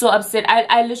am so upset.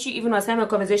 I literally even was having a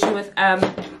conversation with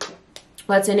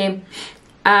what's her name?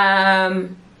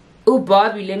 Oh,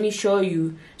 Bobby, let me show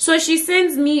you. So she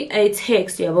sends me a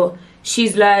text, yeah, but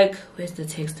she's like, where's the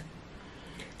text?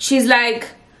 She's like,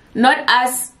 not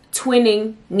us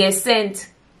twinning, ngesent.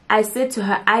 I said to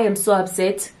her, I am so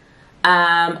upset.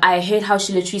 I hate how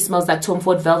she literally smells like Tom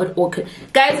Ford Velvet Orchid.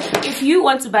 Guys, if you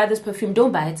want to buy this perfume,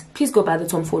 don't buy it. Please go buy the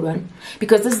Tom Ford one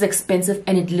because this is expensive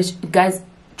and it guys,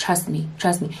 trust me.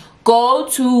 Go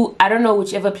to, I don't know,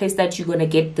 whichever place that you're gonna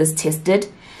get this tested.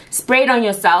 Spray it on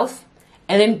yourself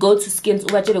and then go to Skins.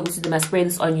 I spray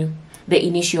this on you. The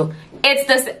initial. It's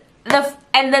this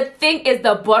and the thing is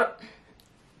the bottle.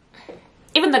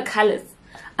 Even the colors.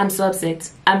 I'm so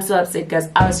upset, guys.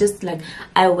 I was just like,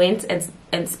 I went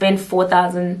and spent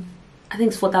 4,000, I think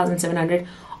it's 4,700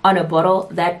 on a bottle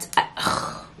that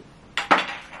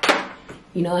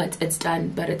you know, it's done,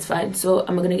 but it's fine. So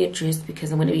I'm gonna get dressed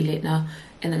because I'm gonna be late now,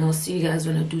 and then I'll see you guys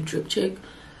when I do drip check.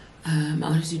 I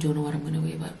honestly don't know what I'm gonna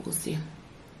wear, but we'll see.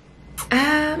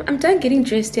 I'm done getting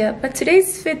dressed here, but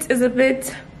today's fit is a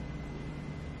bit,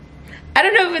 I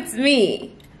don't know if it's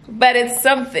me, but it's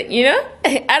something, you know.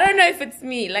 I don't know if it's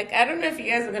me, like I don't know if you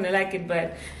guys are gonna like it,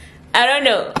 but I don't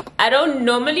know. I don't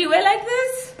normally wear like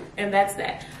this, and that's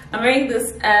that. I'm wearing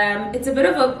this it's a bit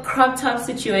of a crop top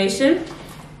situation.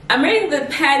 I'm wearing the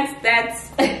pants that's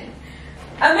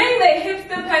I'm wearing the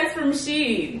hipster pants from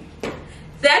Shein.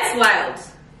 That's wild.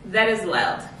 That is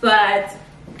wild. But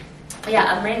yeah,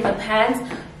 I'm wearing the pants.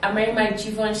 I'm wearing my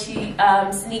Givenchy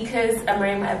sneakers. I'm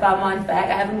wearing my Balmain bag.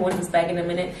 I haven't worn this bag in a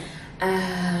minute.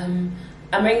 I'm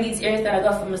wearing these earrings that I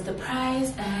got from Mr.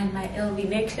 Price and my LV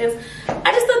necklace.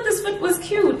 I just thought this fit was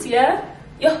cute, yeah?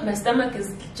 Yo, my stomach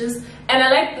is just... And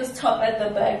I like this top at the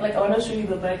back. Like, I want to show you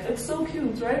the back. It's so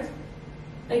cute, right?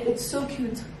 Like, it's so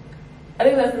cute. I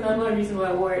think that's the number one reason why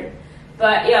I wore it.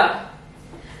 But yeah,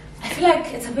 I feel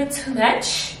like it's a bit too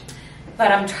much.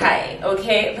 But I'm trying,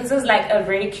 okay? This is like a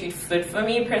very cute fit for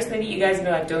me. Personally, you guys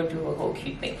know I don't do a whole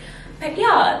cute thing. But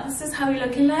yeah, this is how we're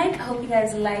looking like. I hope you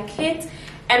guys like it.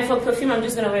 And for perfume, I'm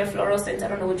just gonna wear floral scent. I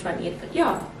don't know which one yet, but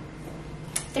yeah.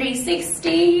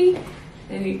 360.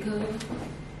 There we go.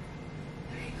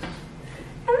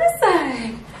 On this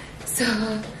side.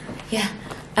 So yeah,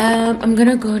 I'm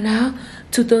gonna go now.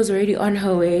 Tuto's already on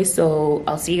her way, so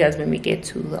I'll see you guys when we get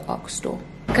to the Ox store.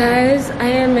 Guys, I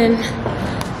am in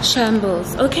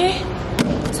shambles, okay?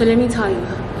 So let me tell you,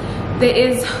 there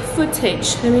is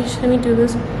footage. Let me do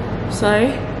this.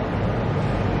 Sorry.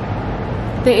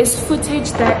 There is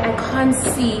footage that I can't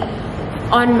see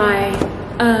on my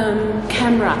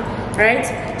camera,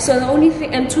 right? So the only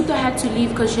thing, and Tuto had to leave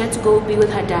because she had to go be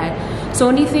with her dad. So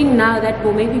only thing now that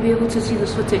will maybe be able to see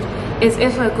this footage is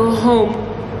if I go home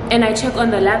and I check on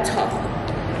the laptop.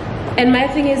 And my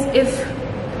thing is, if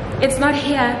it's not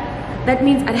here, that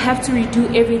means I'd have to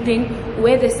redo everything,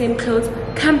 wear the same clothes,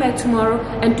 come back tomorrow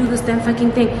and do this damn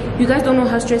fucking thing. You guys don't know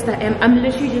how stressed I am. I'm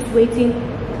literally just waiting.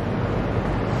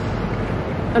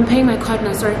 I'm paying my card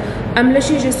now, sorry. I'm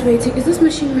literally just waiting. Is this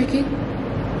machine working?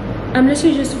 I'm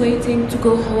literally just waiting to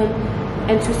go home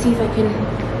and to see if I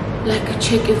can like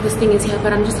check if this thing is here,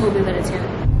 but I'm just hoping that it's here.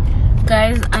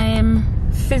 Guys, I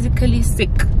am physically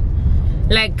sick.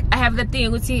 Like, I have the thing,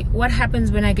 you could see what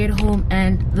happens when I get home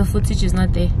and the footage is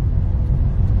not there.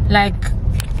 Like,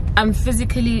 I'm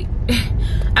physically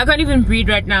I can't even breathe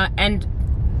right now, and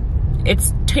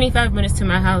it's 25 minutes to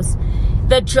my house.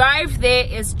 The drive there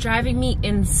is driving me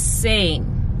insane.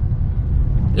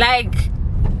 Like,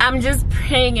 I'm just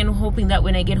praying and hoping that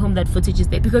when I get home that footage is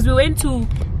there, because we went to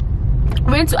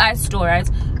Ice Store, right?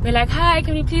 We're like, hi,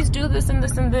 can we please do this and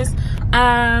this and this?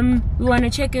 We want to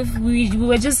check if we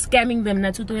were just scamming them.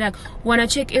 We're like, want to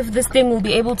check if this thing will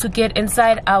be able to get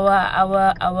inside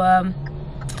our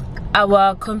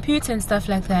computer and stuff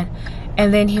like that.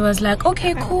 And then he was like,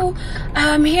 okay, cool,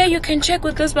 here you can check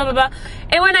with this, blah blah blah.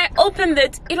 And when I opened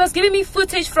it, it was giving me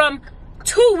footage from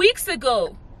 2 weeks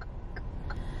ago.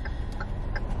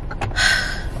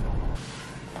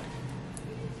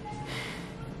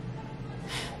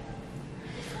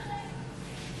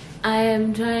 I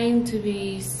am trying to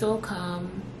be so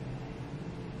calm.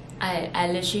 I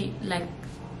literally, like,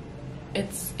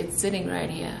 it's sitting right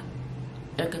here.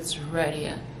 Like, it's right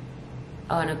here.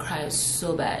 I want to cry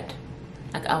so bad.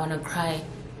 Like, I want to cry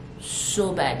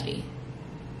so badly.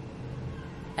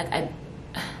 Like,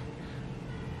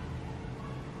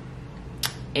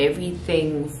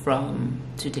 everything from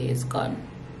today is gone.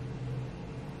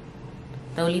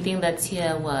 The only thing that's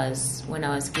here was when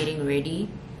I was getting ready.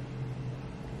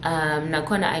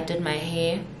 Nakona, I did my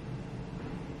hair.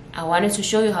 I wanted to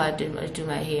show you how I do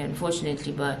my hair,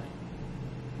 unfortunately, but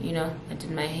you know, I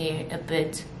did my hair a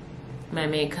bit, my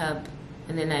makeup,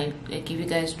 and then I give you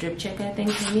guys drip check, I think.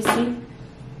 Let me see.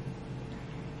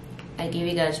 I give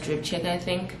you guys drip check, I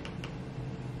think.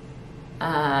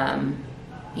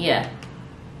 Yeah,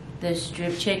 this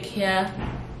drip check here.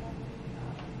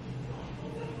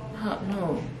 Oh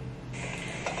no.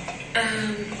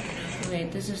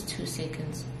 Wait, this is 2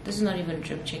 seconds. This is not even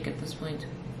drip check at this point.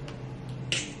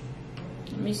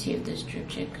 Let me see if this drip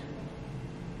check.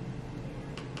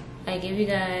 I give you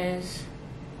guys.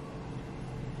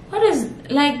 What is,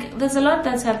 like, there's a lot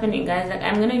that's happening, guys. Like,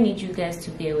 I'm gonna need you guys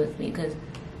to bear with me because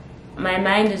my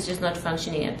mind is just not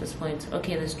functioning at this point.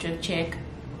 Okay, this drip check.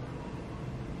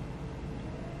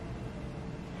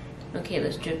 Okay,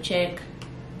 this drip check.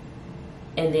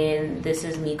 And then this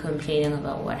is me complaining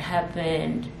about what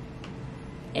happened.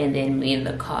 And then me in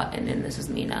the car, and then this is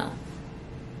me now.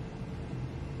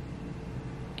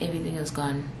 Everything is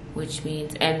gone, which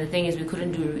means, and the thing is, we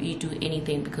couldn't redo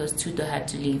anything because Tuto had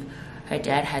to leave. Her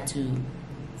dad had to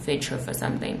fetch her for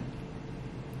something.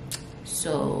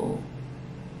 So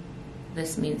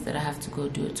this means that I have to go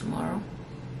do it tomorrow.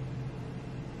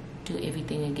 Do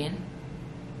everything again.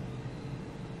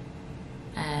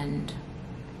 And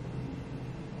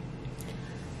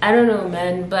I don't know,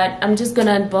 man, but I'm just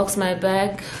gonna unbox my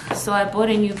bag. So I bought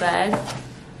a new bag.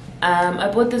 I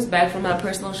bought this bag from my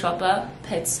personal shopper,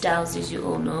 Pet Styles, as you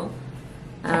all know.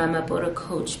 I bought a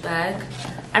Coach bag.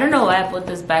 I don't know why I bought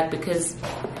this bag, because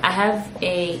I have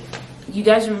a, you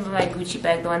guys remember my Gucci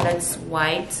bag, the one that's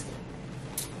white.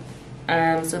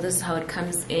 So this is how it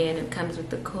comes in. It comes with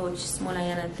the Coach small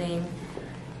Ayana thing.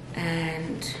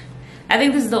 and I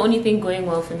think this is the only thing going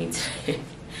well for me today.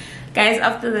 Guys,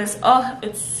 after this, oh,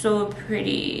 it's so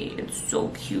pretty, it's so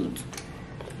cute.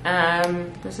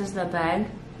 This is the bag.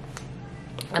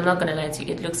 I'm not gonna lie to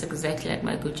you, it looks exactly like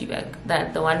my Gucci bag,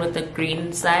 that the one with the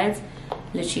green sides,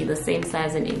 literally the same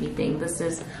size and everything. This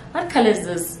is, what color is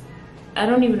this? I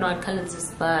don't even know what color is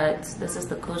this, but this is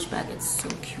the Coach bag. It's so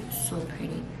cute, so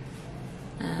pretty.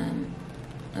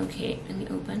 Okay, let me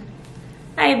open.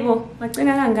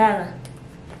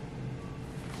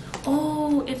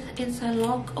 Oh, it's a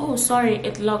lock. Oh, sorry,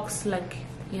 it locks, like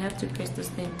you have to press this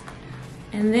thing.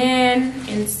 And then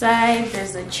inside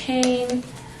there's a chain.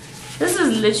 This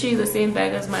is literally the same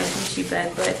bag as my Gucci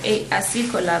bag, but hey, I see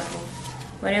collabo.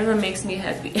 Whatever makes me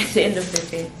happy at the end of the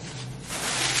day.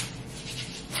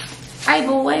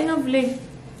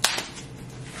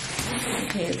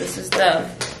 Okay, this is the,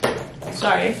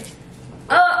 sorry.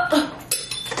 Oh,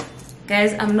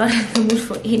 guys, I'm not in the mood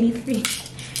for anything.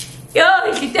 Yo,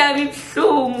 like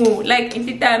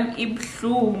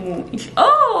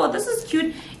oh, this is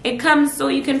cute. It comes, so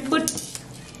you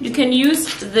can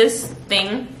use this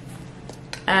thing.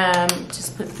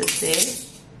 Just put this there.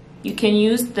 You can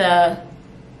use the,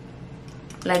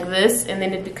 like this, and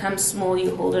then it becomes small.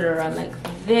 You hold it around like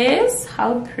this.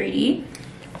 How pretty.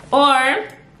 Or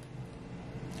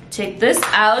take this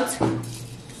out,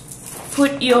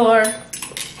 put your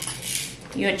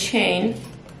chain.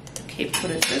 Okay,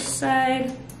 put it this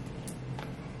side,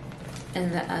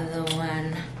 and the other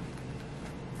one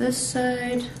this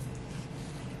side.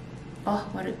 Oh,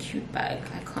 what a cute bag.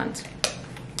 I can't.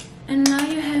 And now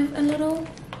you have a little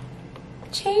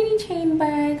chain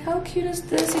bag. How cute is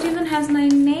this? It even has my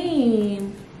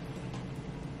name.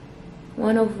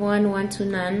 1 of 1, 1 to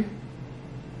none.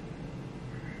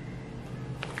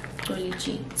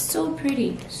 It's so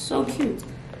pretty, so cute.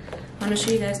 I want to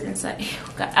show you guys inside.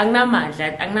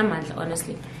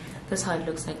 Honestly, this is how it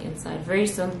looks like inside. Very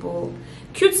simple,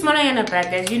 cute, smaller in a bag,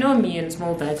 guys. You know me and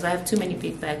small bags. I have too many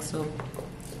big bags, so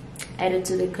added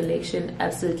to the collection.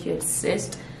 Absolutely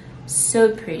obsessed.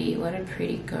 So pretty. What a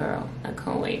pretty girl. I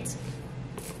can't wait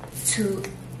to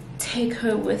take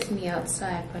her with me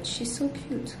outside, but she's so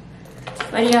cute.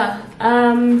 But yeah,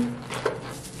 I don't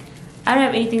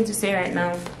have anything to say right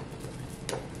now.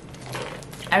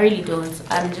 I really don't.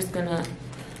 I'm just gonna,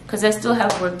 because I still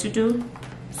have work to do,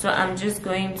 so I'm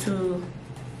going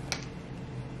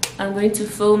to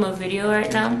film a video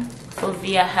right now for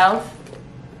Via Health,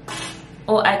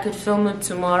 or I could film it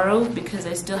tomorrow because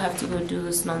I still have to go do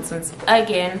this nonsense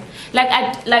again.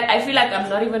 I feel like I'm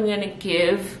not even gonna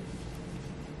give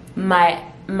my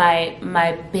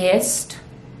best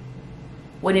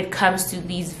when it comes to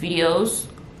these videos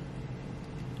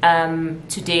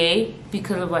today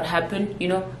because of what happened. You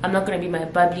know, I'm not gonna be my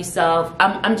bubbly self.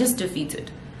 I'm just defeated.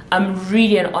 I'm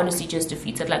really and honestly just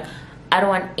defeated. Like, I don't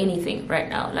want anything right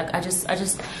now. Like,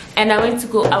 and I wanted to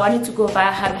go buy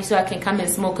a hubby so I can come and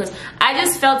smoke, because I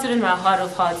just felt it in my heart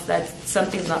of hearts that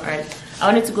something's not right. I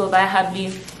wanted to go buy a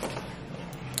hubby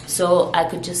so I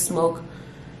could just smoke.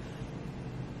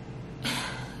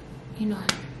 You know,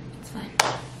 it's fine.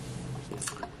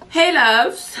 Hey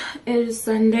loves, it is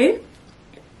Sunday.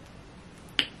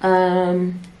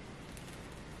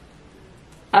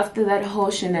 After that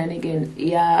whole shenanigan,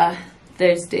 yeah,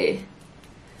 Thursday,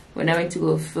 when I went to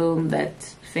go film that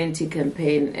Fenty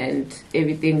campaign and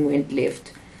everything went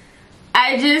left,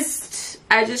 I just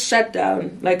shut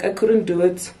down. Like, I couldn't do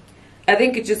it. I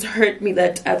think it just hurt me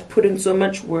that I put in so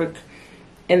much work,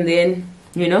 and then,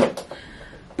 you know.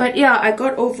 But yeah, I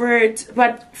got over it.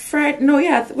 But Friday, no,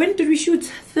 yeah, when did we shoot?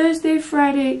 Thursday,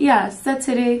 Friday, yeah,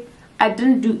 Saturday, I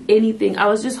didn't do anything. I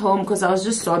was just home because I was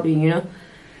just sobbing, you know.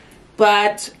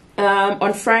 But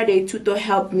on Friday, Tuto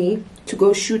helped me to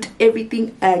go shoot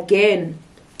everything again.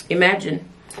 Imagine,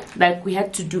 like, we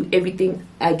had to do everything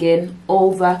again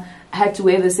over. I had to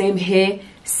wear the same hair,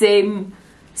 same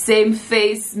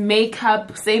face,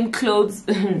 makeup, same clothes.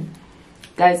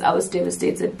 Guys, I was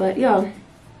devastated. But yeah,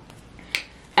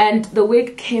 and the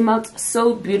wig came out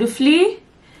so beautifully.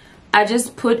 I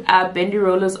just put bendy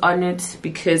rollers on it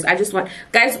because I just want,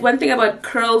 guys, one thing about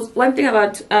curls, one thing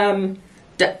about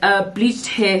bleached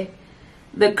hair,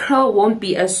 the curl won't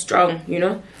be as strong, you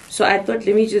know. So I thought,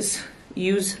 let me just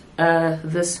use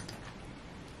this,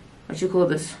 what you call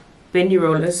this, bendy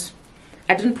rollers.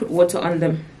 I didn't put water on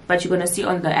them, but you're gonna see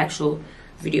on the actual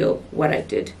video what I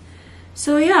did.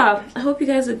 So yeah, I hope you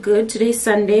guys are good. Today's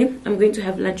Sunday. I'm going to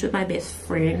have lunch with my best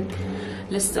friend,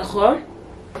 Lester.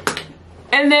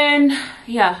 And then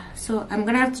yeah, so I'm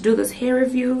gonna have to do this hair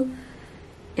review,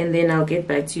 and then I'll get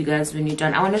back to you guys when you're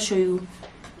done. I want to show you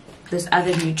this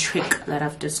other new trick that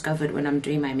I've discovered when I'm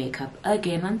doing my makeup.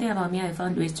 Again, one thing about me, I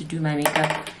found ways to do my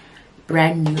makeup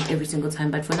brand new every single time.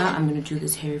 But for now, I'm going to do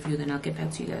this hair review, then I'll get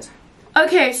back to you guys.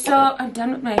 Okay, so I'm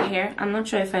done with my hair. I'm not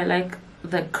sure if I like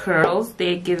the curls.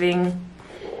 They're giving,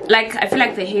 like, I feel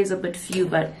like the hair's a bit few,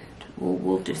 but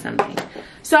we'll do something.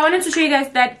 So I wanted to show you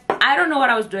guys that I don't know what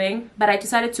I was doing, but I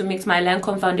decided to mix my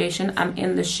Lancome foundation. I'm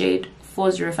in the shade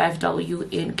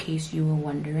 405W, in case you were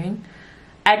wondering.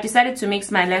 I decided to mix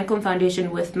my Lancome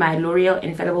foundation with my L'Oreal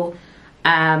Infallible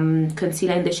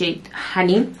concealer in the shade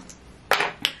Honey.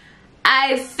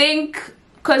 I think,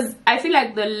 because I feel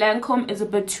like the Lancome is a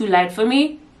bit too light for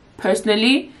me,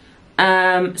 personally.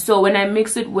 So when I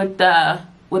mix it with the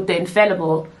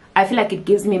Infallible, I feel like it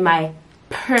gives me my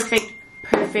perfect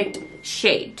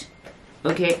shade.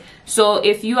 Okay, so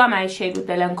if you are my shade with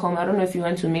the Lancome, I don't know if you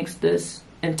want to mix this,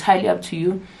 entirely up to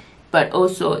you. But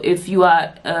also if you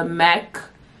are a MAC,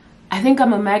 I think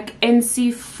I'm a MAC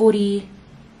NC40.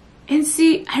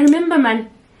 I remember, man,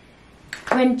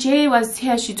 when Jay was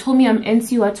here, she told me I'm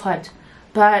NC what,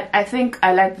 but I think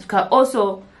I like this color.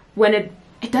 Also, when it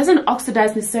doesn't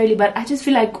oxidize necessarily, but I just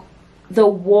feel like the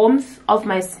warmth of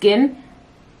my skin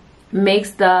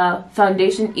makes the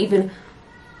foundation even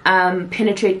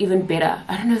penetrate even better.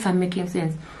 I don't know if I'm making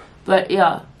sense, but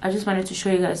yeah, I just wanted to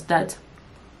show you guys that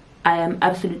I am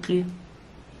absolutely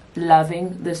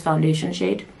loving this foundation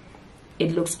shade.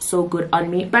 It looks so good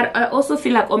on me. But I also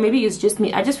feel like, or maybe it's just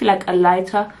me, I just feel like a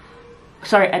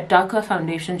darker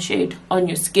foundation shade on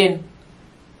your skin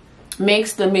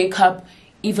makes the makeup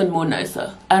even more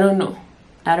nicer. I don't know,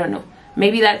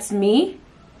 maybe that's me,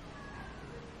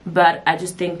 but I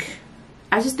just think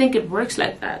it works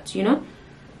like that, you know.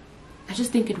 I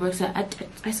just think it works.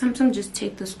 I sometimes just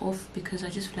take this off because I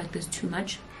just feel like there's too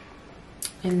much,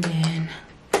 and then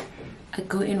I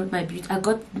go in with my beauty. I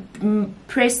got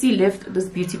Pressy Lift, this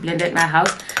beauty blender at my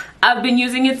house. I've been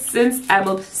using it since. I'm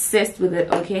obsessed with it.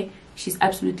 Okay, she's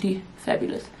absolutely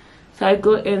fabulous. So I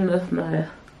go in with my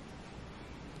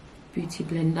beauty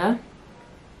blender,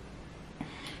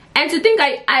 and to think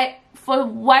I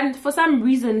for some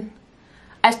reason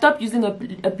I stopped using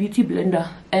a beauty blender,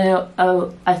 and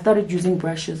I started using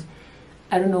brushes.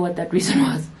 I don't know what that reason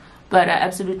was, but I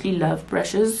absolutely love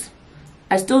brushes.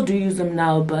 I still do use them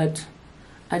now, but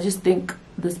I just think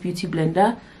this beauty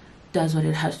blender does what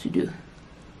it has to do,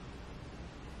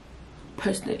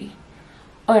 personally.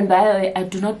 Oh, and by the way, I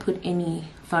do not put any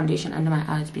foundation under my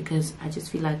eyes because I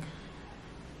just feel like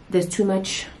there's too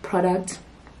much product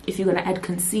if you're gonna add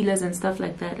concealers and stuff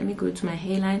like that. Let me go to my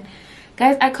hairline.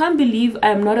 Guys, I can't believe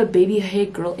I'm not a baby hair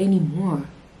girl anymore.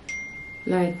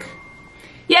 Like,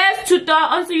 yes, Tuta,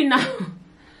 I'll answer you now.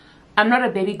 I'm not a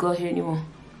baby girl hair anymore.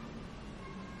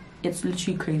 It's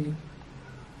literally crazy.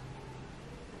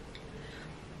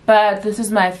 But this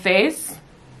is my face.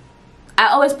 I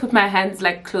always put my hands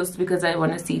like close because I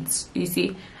want to see it. You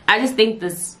see, I just think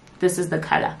this is the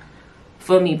color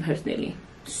for me personally.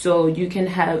 So you can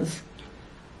have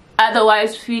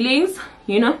otherwise feelings,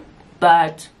 you know,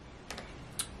 but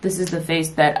this is the face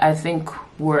that I think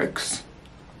works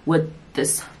with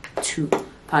this two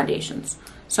foundations.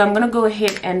 So I'm gonna go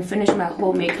ahead and finish my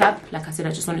whole makeup. Like I said,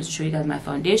 I just wanted to show you guys my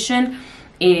foundation.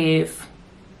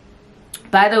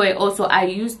 By the way, also I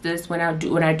use this when I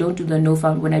do the no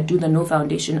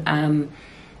foundation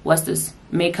what's this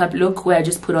makeup look where I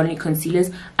just put only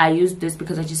concealers. I use this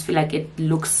because I just feel like it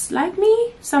looks like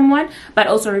me somewhat. But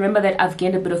also remember that I've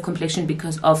gained a bit of complexion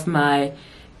because of my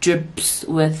drips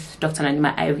with Dr. Nani,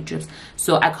 my ivory drips.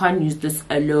 So I can't use this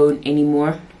alone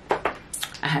anymore.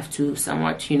 I have to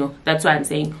somewhat, you know. That's why I'm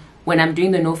saying when I'm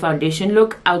doing the no foundation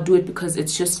look, I'll do it because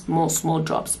it's just small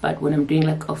drops. But when I'm doing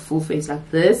like a full face like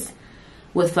this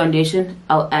with foundation,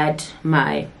 I'll add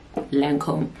my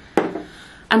Lancome.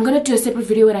 I'm gonna do a separate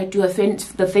video when I do the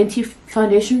Fenty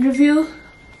foundation review.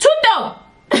 Tuto!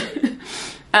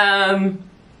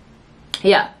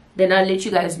 Yeah, then I'll let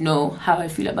you guys know how I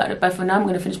feel about it. But for now, I'm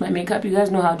gonna finish my makeup. You guys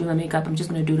know how I do my makeup. I'm just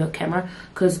gonna do it on camera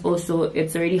because also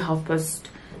it's already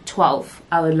 12:30.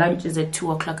 Our lunch is at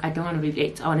 2 o'clock. I don't want to be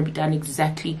late. I want to be done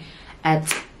exactly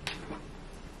at,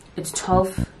 it's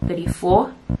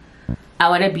 12:34. I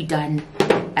want to be done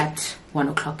at 1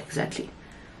 o'clock exactly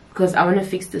because I want to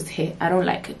fix this hair. I don't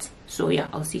like it. So yeah,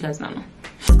 I'll see you guys now.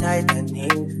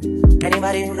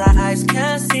 Anybody who got eyes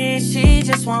can see, she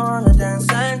just wanna dance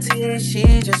and tease.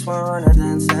 She just wanna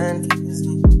dance and tease.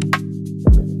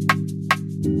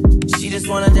 She just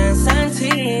wanna dance and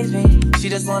tease me. She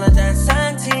just wanna dance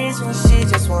and tease me. She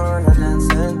just wanna dance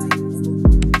and tease.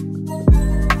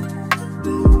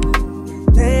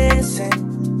 Listen,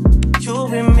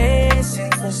 you've been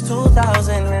missing since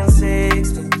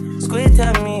 2016. Squid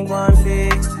at me need one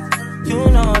fix. You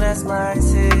know that's my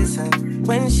sis, and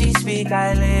when she speak,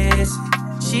 I listen.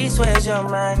 She swears you're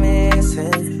my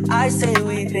missing. I say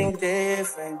we think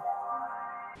different.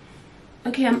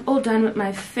 Okay, I'm all done with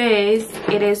my face.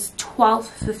 It is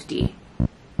 12:50.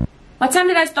 What time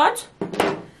did I start?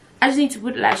 I just need to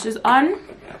put lashes on.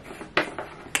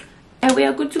 And we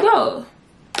are good to go.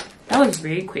 That was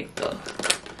very quick though.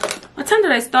 What time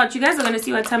did I start? You guys are going to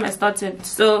see what time I started.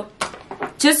 So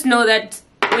just know that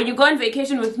when you go on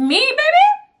vacation with me, baby,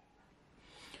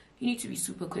 you need to be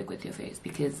super quick with your face,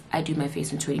 because I do my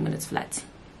face in 20 minutes flat.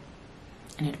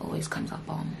 And it always comes out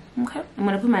bomb. Okay, I'm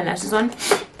going to put my lashes on.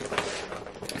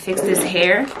 Fix this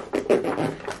hair.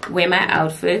 Wear my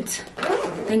outfit.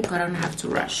 Thank God I don't have to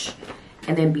rush.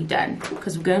 And then be done.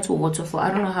 Because we're going to a waterfall. I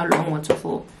don't know how long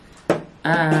waterfall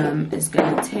is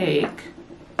going to take.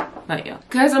 But yeah.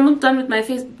 Guys, I'm not done with my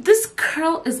face. This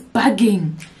curl is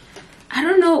bugging. I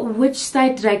don't know which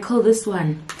side did I curl this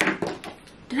one.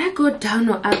 Did I go down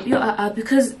or up? You are up,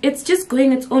 because it's just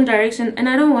going its own direction, and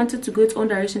I don't want it to go its own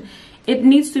direction. It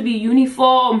needs to be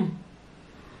uniform.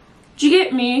 Do you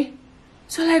get me?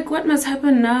 So like, what must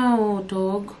happen now,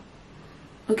 dog?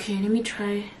 Okay, let me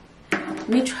try.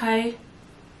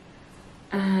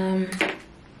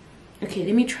 Okay,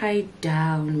 let me try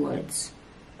downwards.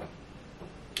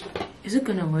 Is it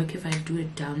gonna work if I do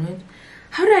it downwards?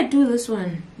 How did I do this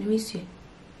one? Let me see.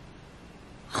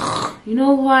 You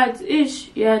know what?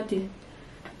 Yeah,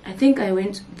 I think I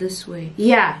went this way.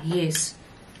 Yeah, yes.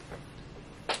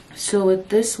 So with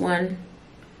this one,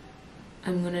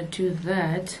 I'm gonna do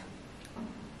that.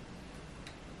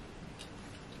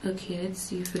 Okay, let's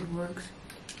see if it works.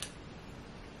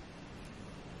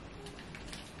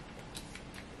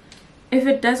 If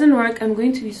it doesn't work, I'm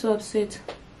going to be so upset.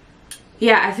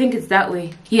 Yeah, I think it's that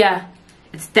way. Yeah,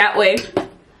 it's that way.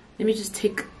 Let me just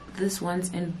take this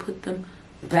ones and put them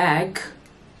back,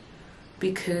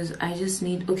 because I just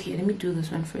need... Okay, let me do this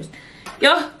one first.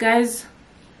 Yo, guys,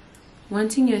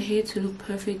 wanting your hair to look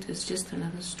perfect is just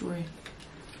another story.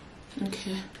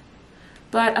 Okay,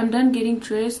 but I'm done getting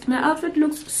dressed. My outfit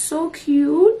looks so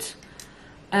cute,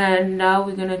 and now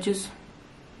we're gonna just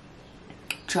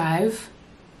drive.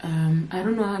 I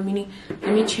don't know how many.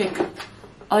 Let me check.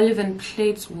 Olive and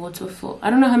Plates waterfall. I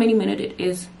don't know how many minutes it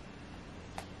is.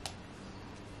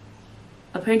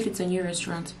 Apparently it's a new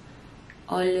restaurant.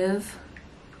 Olive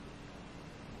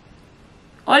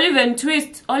and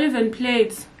Twist. Olive and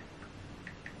Plates.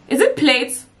 Is it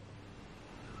Plates?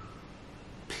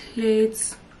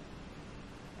 Plates.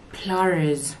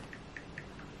 Plares.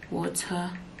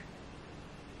 Water.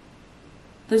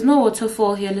 There's no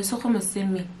waterfall here. Lesotho must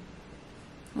send me.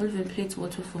 Olive and Plates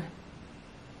waterfall.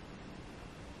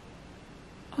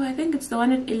 Oh, I think it's the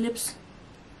one at Ellipse.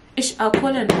 I'll call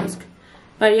and ask.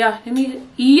 But yeah, let me...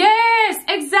 Yes,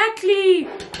 exactly.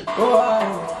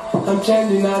 Oh, I'm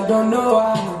changing, I don't know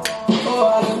why. Oh,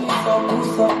 I don't need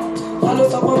some I don't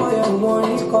stop on my own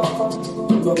morning call.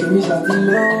 But give me something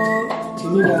low.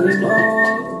 Give me money low.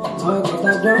 I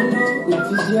don't know if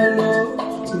it's yellow.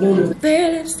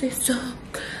 Let's so.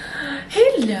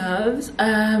 Hey loves.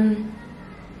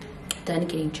 Done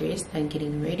getting dressed, done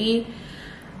getting ready.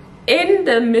 In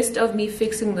the midst of me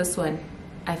fixing this one,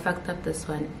 I fucked up this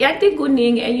one. And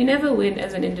you never win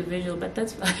as an individual, but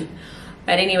that's fine.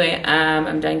 But anyway,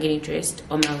 I'm done getting dressed,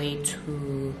 on my way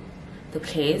to the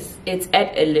place. It's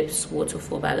at Ellipse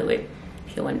Waterfall, by the way,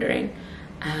 if you're wondering.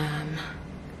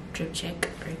 Drip check,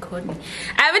 record me.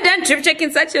 I haven't done drip check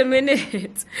in such a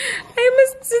minute. I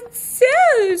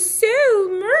must so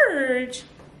merge.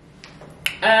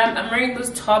 I'm wearing this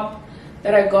top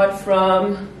that I got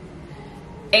from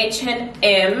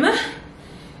H&M.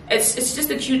 It's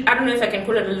just a cute, I don't know if I can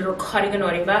call it a little cardigan or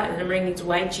whatever. And I'm wearing these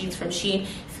white jeans from Shein.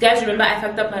 If you guys remember, I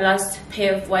fucked up my last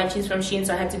pair of white jeans from Shein,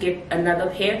 so I had to get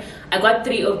another pair. I got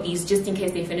 3 of these just in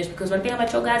case they finish, because one thing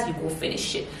about you guys, you go finish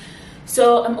shit.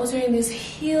 So I'm also wearing these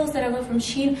heels that I got from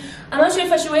Shein. I'm not sure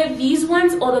if I should wear these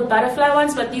ones or the butterfly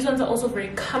ones, but these ones are also very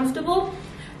comfortable.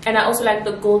 And I also like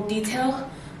the gold detail.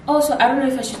 Also, I don't know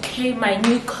if I should carry my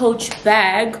new Coach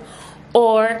bag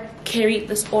or carry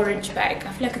this orange bag.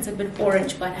 I feel like it's a bit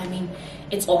orange, but I mean,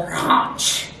 it's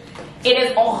orange. It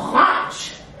is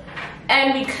orange.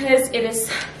 And because it is,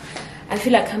 I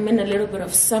feel like I'm in a little bit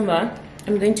of summer,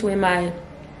 I'm going to wear my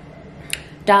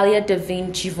Dahlia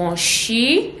Devine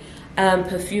Givenchy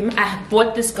perfume. I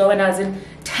bought this girl when I was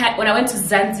when I went to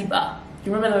Zanzibar.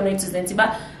 You remember when I went to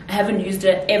Zanzibar? I haven't used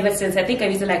it ever since. I think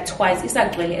I've used it like twice. It's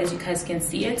like really, as you guys can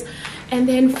see it. And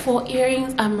then for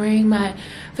earrings, I'm wearing my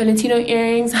Valentino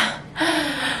earrings.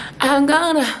 I'm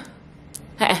gonna...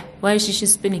 Why is she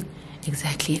spinning?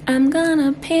 Exactly. I'm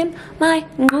gonna pimp my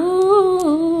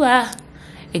groove.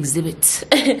 exhibit.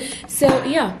 So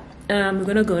yeah, we're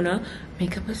gonna go now.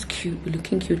 Makeup is cute, we're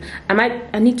looking cute.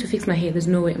 I need to fix my hair. There's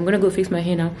no way. I'm gonna go fix my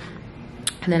hair now,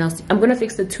 and then I'm gonna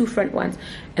fix the 2 front ones,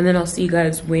 and then I'll see you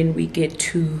guys when we get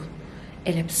to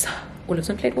Ellipse. Olives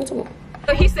and plate water.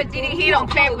 So he said he don't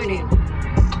play with it.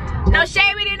 No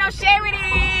shade with it, no shade with it.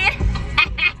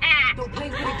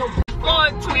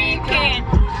 For tweaking,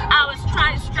 I was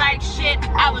trying to strike shit.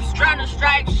 I was trying to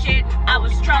strike shit. I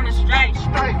was trying to strike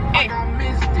shit. Hey,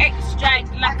 strike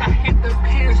like I hit the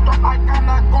pin. Like I'm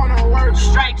not gonna work.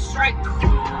 Strike, strike.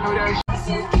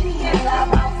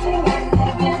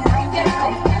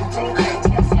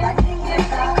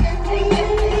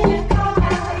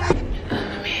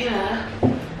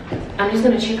 I'm just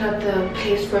gonna check out the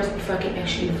place first before I can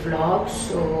actually vlog,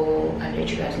 so I'll let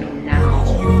you guys know now.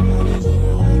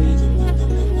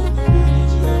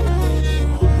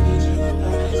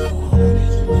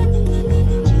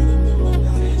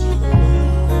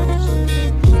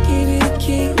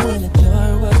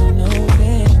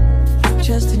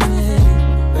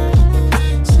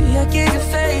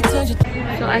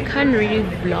 So I can't really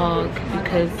vlog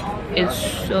because it's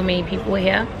so many people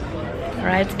here,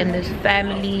 right? And there's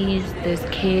families, there's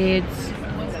kids,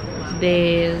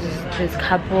 there's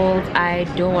couples. I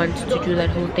don't want to do that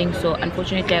whole thing, so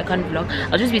unfortunately I can't vlog.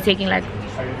 I'll just be taking like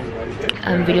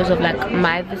videos of like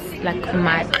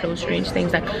my close range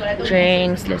things like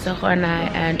drinks,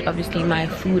 and obviously my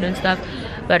food and stuff.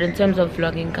 But in terms of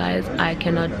vlogging, guys, I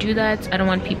cannot do that. I don't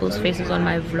want people's faces on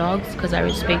my vlogs because I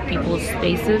respect people's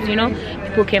spaces, you know.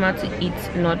 People came out to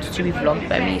eat, not to be vlogged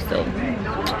by me, so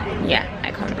yeah,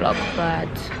 I can't vlog, but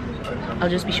I'll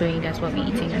just be showing you guys what we're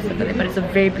eating and stuff like that. But it's a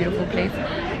very beautiful place.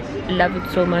 Love it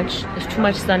so much. There's too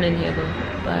much sun in here though,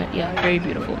 but yeah, very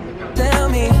beautiful. Tell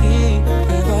me,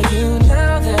 where are you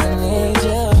now that I need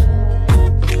you?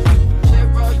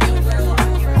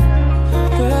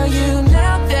 Where are you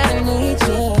now that I need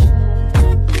you?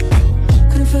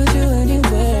 Couldn't find you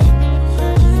anywhere.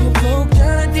 When you broke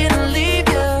down, I didn't leave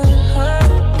you.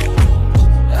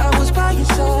 I was by your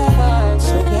side.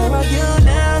 So where are you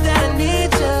now that I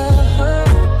need you?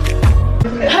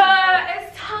 It's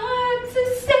time to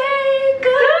say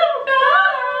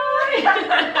goodbye.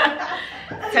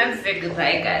 Time to say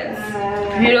goodbye, guys.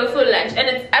 Beautiful lunch, and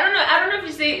it's I don't know if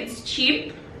you say it's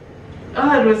cheap.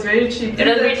 Oh, it was very cheap.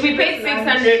 We paid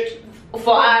 600 for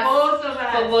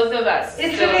both of us.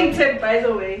 It's limited, by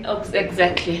the way. Oh,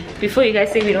 exactly. Before you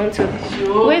guys say we don't tip.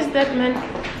 Sure. Where's that man?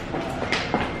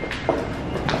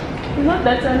 Not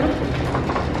that one.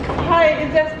 Hi,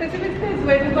 is there a specific place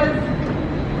where because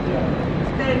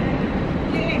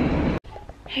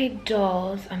Hey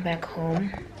dolls, I'm back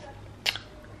home.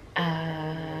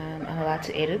 I'm about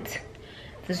to edit.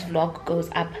 This vlog goes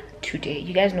up today.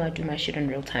 You guys know I do my shit in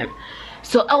real time,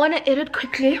 so I want to edit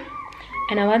quickly,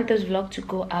 and I want this vlog to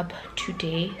go up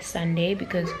today, Sunday,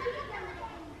 because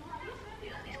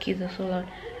these kids are so loud.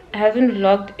 I haven't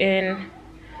uploaded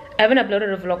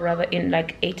a vlog rather in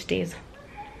like 8 days,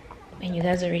 and you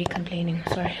guys are already complaining.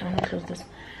 Sorry, I want to close this.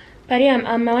 But yeah,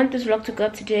 I want this vlog to go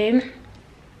up today.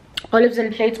 Olives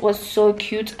and plates was so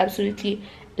cute. Absolutely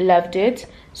loved it.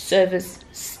 Service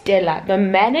stellar. The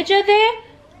manager there,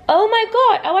 oh my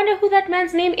god, I wonder who that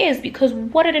man's name is, because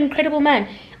what an incredible man.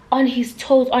 On his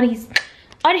toes, on his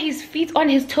feet, on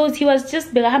his toes, he was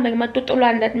just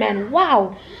that man.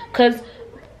 Wow. Because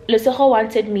Leseho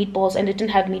wanted meatballs and didn't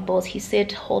have meatballs. He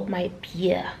said, hold my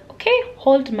beer. Okay,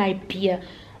 hold my beer.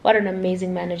 What an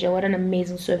amazing manager, what an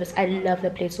amazing service. I love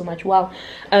the place so much. Wow.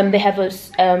 They have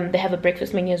a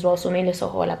breakfast menu as well, so mainly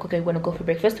so like, okay, we're gonna go for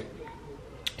breakfast.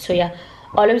 So yeah,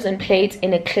 olives and plates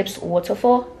in Eclipse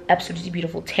Waterfall, absolutely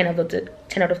beautiful. 10 out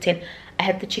of 10. I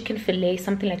had the chicken fillet,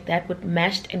 something like that, with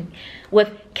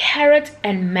carrot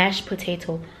and mashed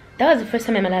potato. That was the first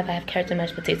time in my life I have carrot and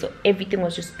mashed potato. Everything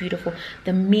was just beautiful.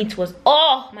 The meat was,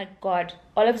 oh my god.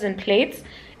 Olives and plates,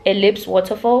 Ellipse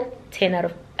Waterfall,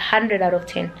 100 out of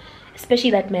 10. Especially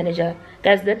that manager,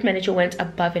 guys. That manager went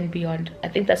above and beyond. I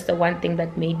think that's the one thing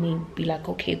that made me be like,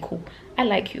 okay, cool, I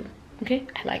like you. Okay,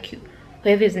 I like you.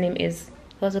 Whoever his name is,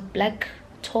 he was a black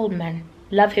tall man.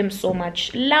 Love him so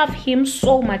much. Love him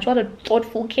so much. What a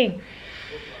thoughtful king.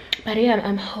 But yeah,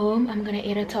 I'm home. I'm gonna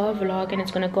edit our vlog and it's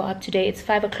gonna go up today. It's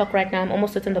 5 o'clock right now. I'm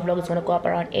almost certain the vlog is gonna go up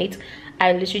around 8.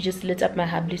 I literally just lit up my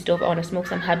Hubley stove. I want to smoke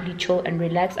some Hubley, chill and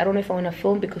relax. I don't know if I want to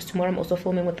film because tomorrow I'm also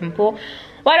filming with Mpo.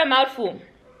 What a mouthful.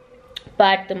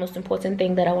 But the most important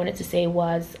thing that I wanted to say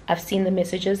was, I've seen the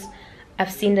messages,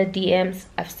 I've seen the DMs,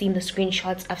 I've seen the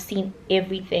screenshots, I've seen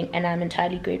everything, and I'm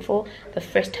entirely grateful. The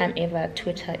first time ever,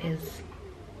 Twitter is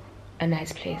a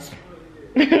nice place.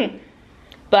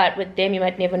 But with them, you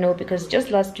might never know, because just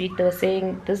last week they were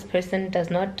saying this person does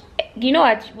not, you know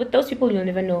what, with those people you'll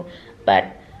never know.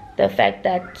 But the fact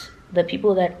that the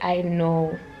people that I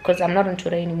know, because I'm not on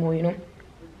Twitter anymore, you know,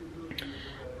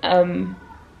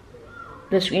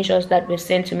 the screenshots that were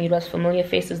sent to me, it was familiar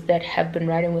faces that have been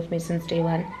riding with me since day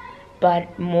one.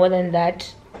 But more than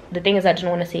that, the thing is, I didn't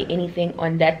want to say anything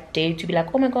on that day to be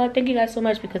like, oh my god, thank you guys so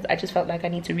much, because I just felt like I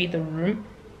need to read the room,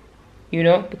 you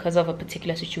know, because of a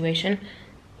particular situation.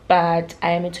 But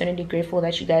I am eternally grateful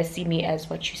that you guys see me as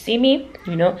what you see me,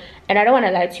 you know. And I don't want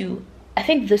to lie to you, I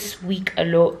think this week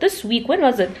alone, this week, when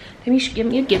was it? Let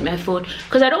me get my phone,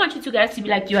 because I don't want you two guys to be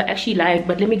like, you're actually lying,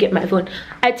 but let me get my phone.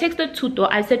 I texted Tuto,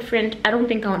 I said, friend, I don't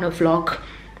think I want to vlog.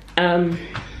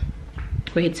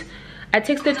 Wait, I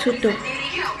texted Tuto.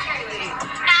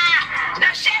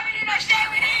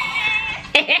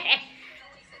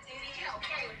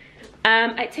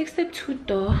 I texted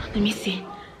Tuto, let me see,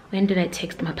 when did I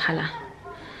text Mapala?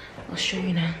 I'll show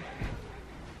you now.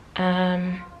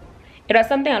 It was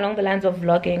something along the lines of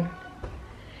vlogging.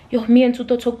 Yo, me and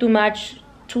Tuto talk too much.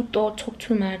 Tuto talk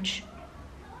too much.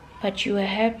 But you were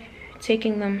happy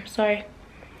taking them. Sorry.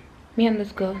 Me and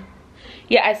this girl.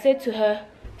 Yeah, I said to her,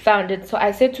 found it. So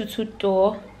I said to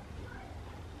Tuto,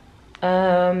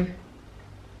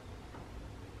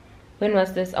 when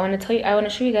was this? I want to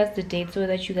show you guys the date so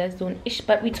that you guys don't ish.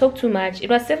 But we talk too much. It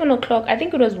was 7 o'clock. I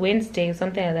think it was Wednesday or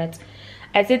something like that.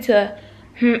 I said to her,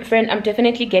 friend, I'm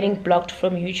definitely getting blocked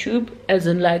from YouTube, as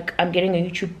in like I'm getting a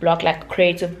YouTube block, like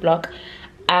creative block.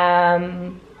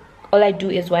 All I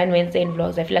do is Wine Wednesday and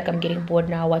vlogs. I feel like I'm getting bored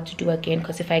now what to do again,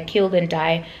 because if I kill then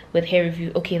die with hair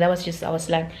review, okay, that was just our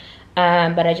slang.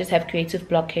 But I just have creative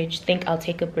blockage, think I'll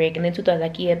take a break. And then Tuto was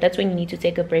like, yeah, that's when you need to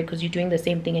take a break, because you're doing the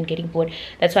same thing and getting bored.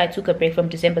 That's why I took a break from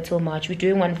December till March. We're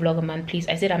doing 1 vlog a month, please.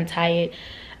 I said I'm tired.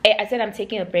 I said I'm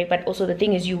taking a break, but also the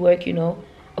thing is you work, you know.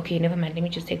 Okay, never mind, let me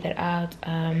just take that out.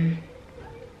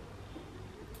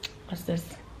 What's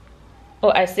this?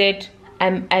 Oh, I said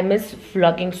I miss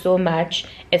vlogging so much,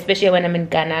 especially when I'm in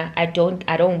Ghana. I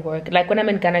don't work. Like when I'm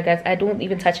in Ghana, guys, I don't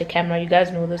even touch a camera. You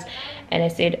guys know this. And I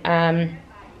said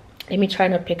let me try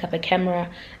not pick up a camera.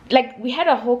 Like we had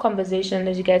a whole conversation,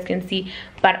 as you guys can see,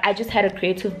 but I just had a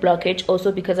creative blockage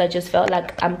also, because I just felt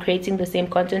like I'm creating the same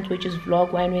content, which is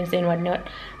vlog, Wine Wednesday and whatnot.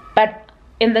 But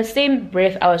in the same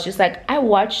breath, I was just like, I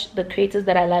watch the creators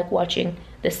that I like watching,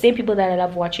 the same people that I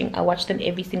love watching. I watch them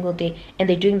every single day, and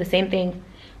they're doing the same thing.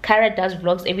 Kara does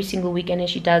vlogs every single week, and then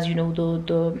she does, you know,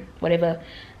 the whatever.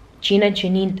 Gina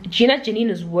Janine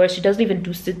is worse. She doesn't even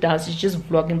do sit downs. She's just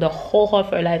vlogging the whole of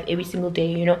her life every single day,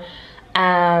 you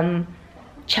know.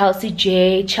 Chelsea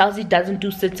doesn't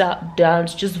do sit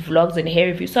downs, just vlogs and hair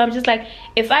reviews. So I'm just like,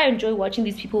 if I enjoy watching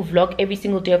these people vlog every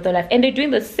single day of their life, and they're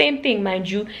doing the same thing, mind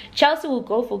you. Chelsea will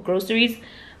go for groceries,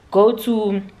 go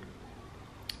to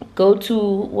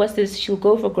what's this, she'll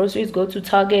go for groceries, go to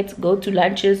Target, go to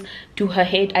lunches, do her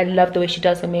hair. I love the way she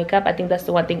does her makeup. I think that's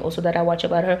the one thing also that I watch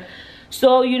about her.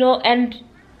 So, you know, and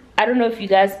I don't know if you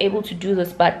guys are able to do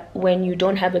this, but when you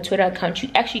don't have a Twitter account, you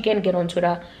actually can get on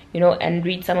Twitter, you know, and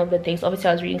read some of the things. Obviously,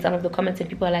 I was reading some of the comments, and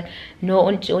people are like, no,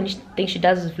 only thing she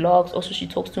does is vlogs. Also, she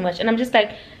talks too much. And I'm just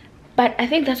like, but I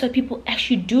think that's what people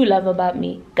actually do love about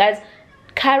me. Guys,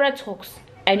 Kyra talks.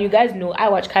 And you guys know I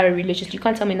watch Kyra religiously. You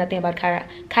can't tell me nothing about Kyra.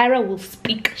 Kyra will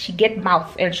speak. She get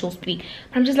mouth and she'll speak.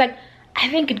 But I'm just like, I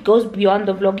think it goes beyond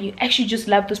the vlog. You actually just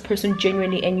love this person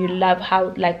genuinely, and you love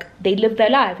how like they live their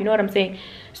life. You know what I'm saying?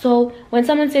 So when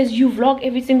someone says you vlog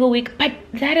every single week, but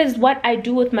that is what I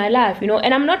do with my life, you know.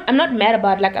 And I'm not mad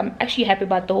about it. Like, I'm actually happy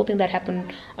about the whole thing that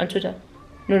happened on Twitter.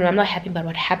 No, I'm not happy about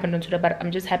what happened on Twitter, but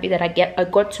I'm just happy that I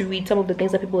got to read some of the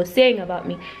things that people were saying about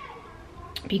me,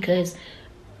 because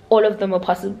all of them were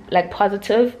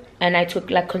positive, and I took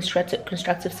like constructive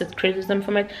criticism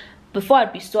from it. Before,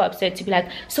 I'd be so upset to be like,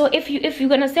 so if you're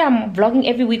gonna say I'm vlogging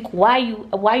every week, why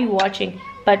are you watching?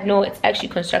 But no, it's actually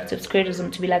constructive criticism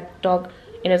to be like, dog,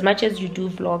 in as much as you do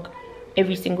vlog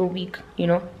every single week, you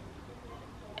know,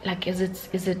 like, is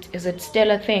it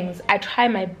stellar things? I try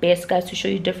my best, guys, to show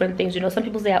you different things. You know, some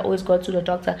people say I always go to the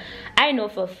doctor. I know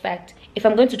for a fact if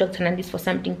I'm going to Dr. Nandi's for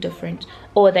something different,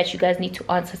 or that you guys need to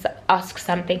ask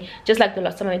something, just like the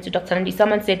last time I went to Dr. Nandi,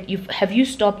 someone said, have you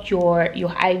stopped your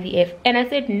IVF? And I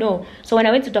said no. So when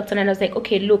I went to Dr. Nandi, I was like,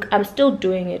 okay, look, I'm still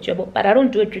doing it, but I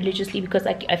don't do it religiously, because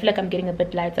I feel like I'm getting a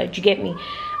bit lighter. Do you get me?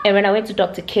 And when I went to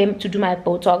Dr. Kim to do my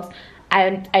Botox,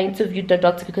 I interviewed the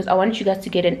doctor because I wanted you guys to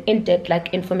get an in-depth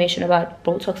like information about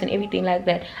Botox and everything like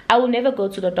that. I will never go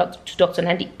to the Dr.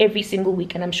 Nandi every single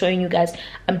week, and I'm showing you guys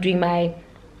I'm doing my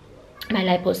my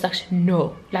liposuction.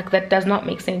 No, like that does not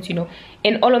make sense, you know.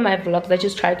 In all of my vlogs I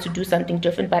just try to do something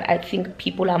different, but I think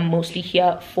people are mostly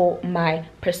here for my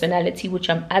personality, which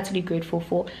I'm utterly grateful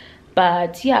for.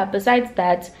 But yeah, besides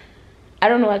that, I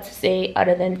don't know what to say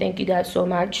other than thank you guys so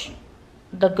much.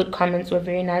 The good comments were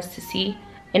very nice to see,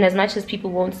 and as much as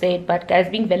people won't say it, but guys,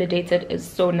 being validated is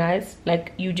so nice.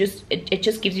 Like, you just it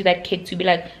just gives you that kick to be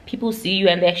like, people see you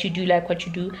and they actually do like what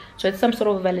you do. So it's some sort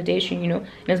of validation, you know.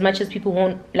 And as much as people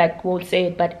won't say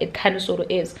it, but it kind of sort of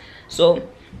is. So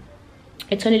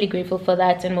eternally grateful for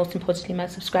that, and most importantly my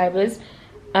subscribers.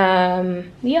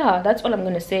 Yeah, that's all I'm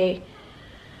gonna say.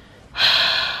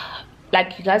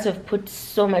 Like, you guys have put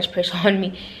so much pressure on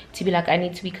me to be like, I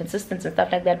need to be consistent and stuff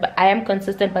like that, but I am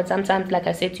consistent. But sometimes, like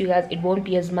I said to you guys, it won't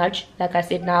be as much. Like I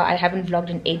said, now I haven't vlogged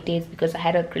in 8 days because I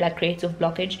had a creative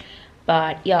blockage.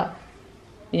 But yeah,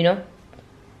 you know,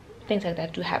 things like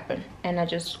that do happen, and I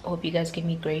just hope you guys give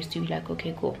me grace to be like,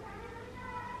 okay, cool,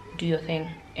 do your thing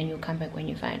and you'll come back when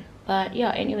you're fine. But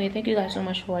yeah, anyway, thank you guys so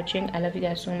much for watching. I love you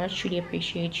guys so much, truly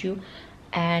appreciate you,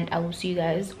 and I will see you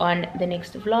guys on the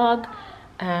next vlog.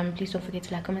 Please don't forget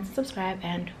to like, comment, and subscribe,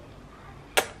 and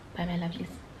bye my lovelies.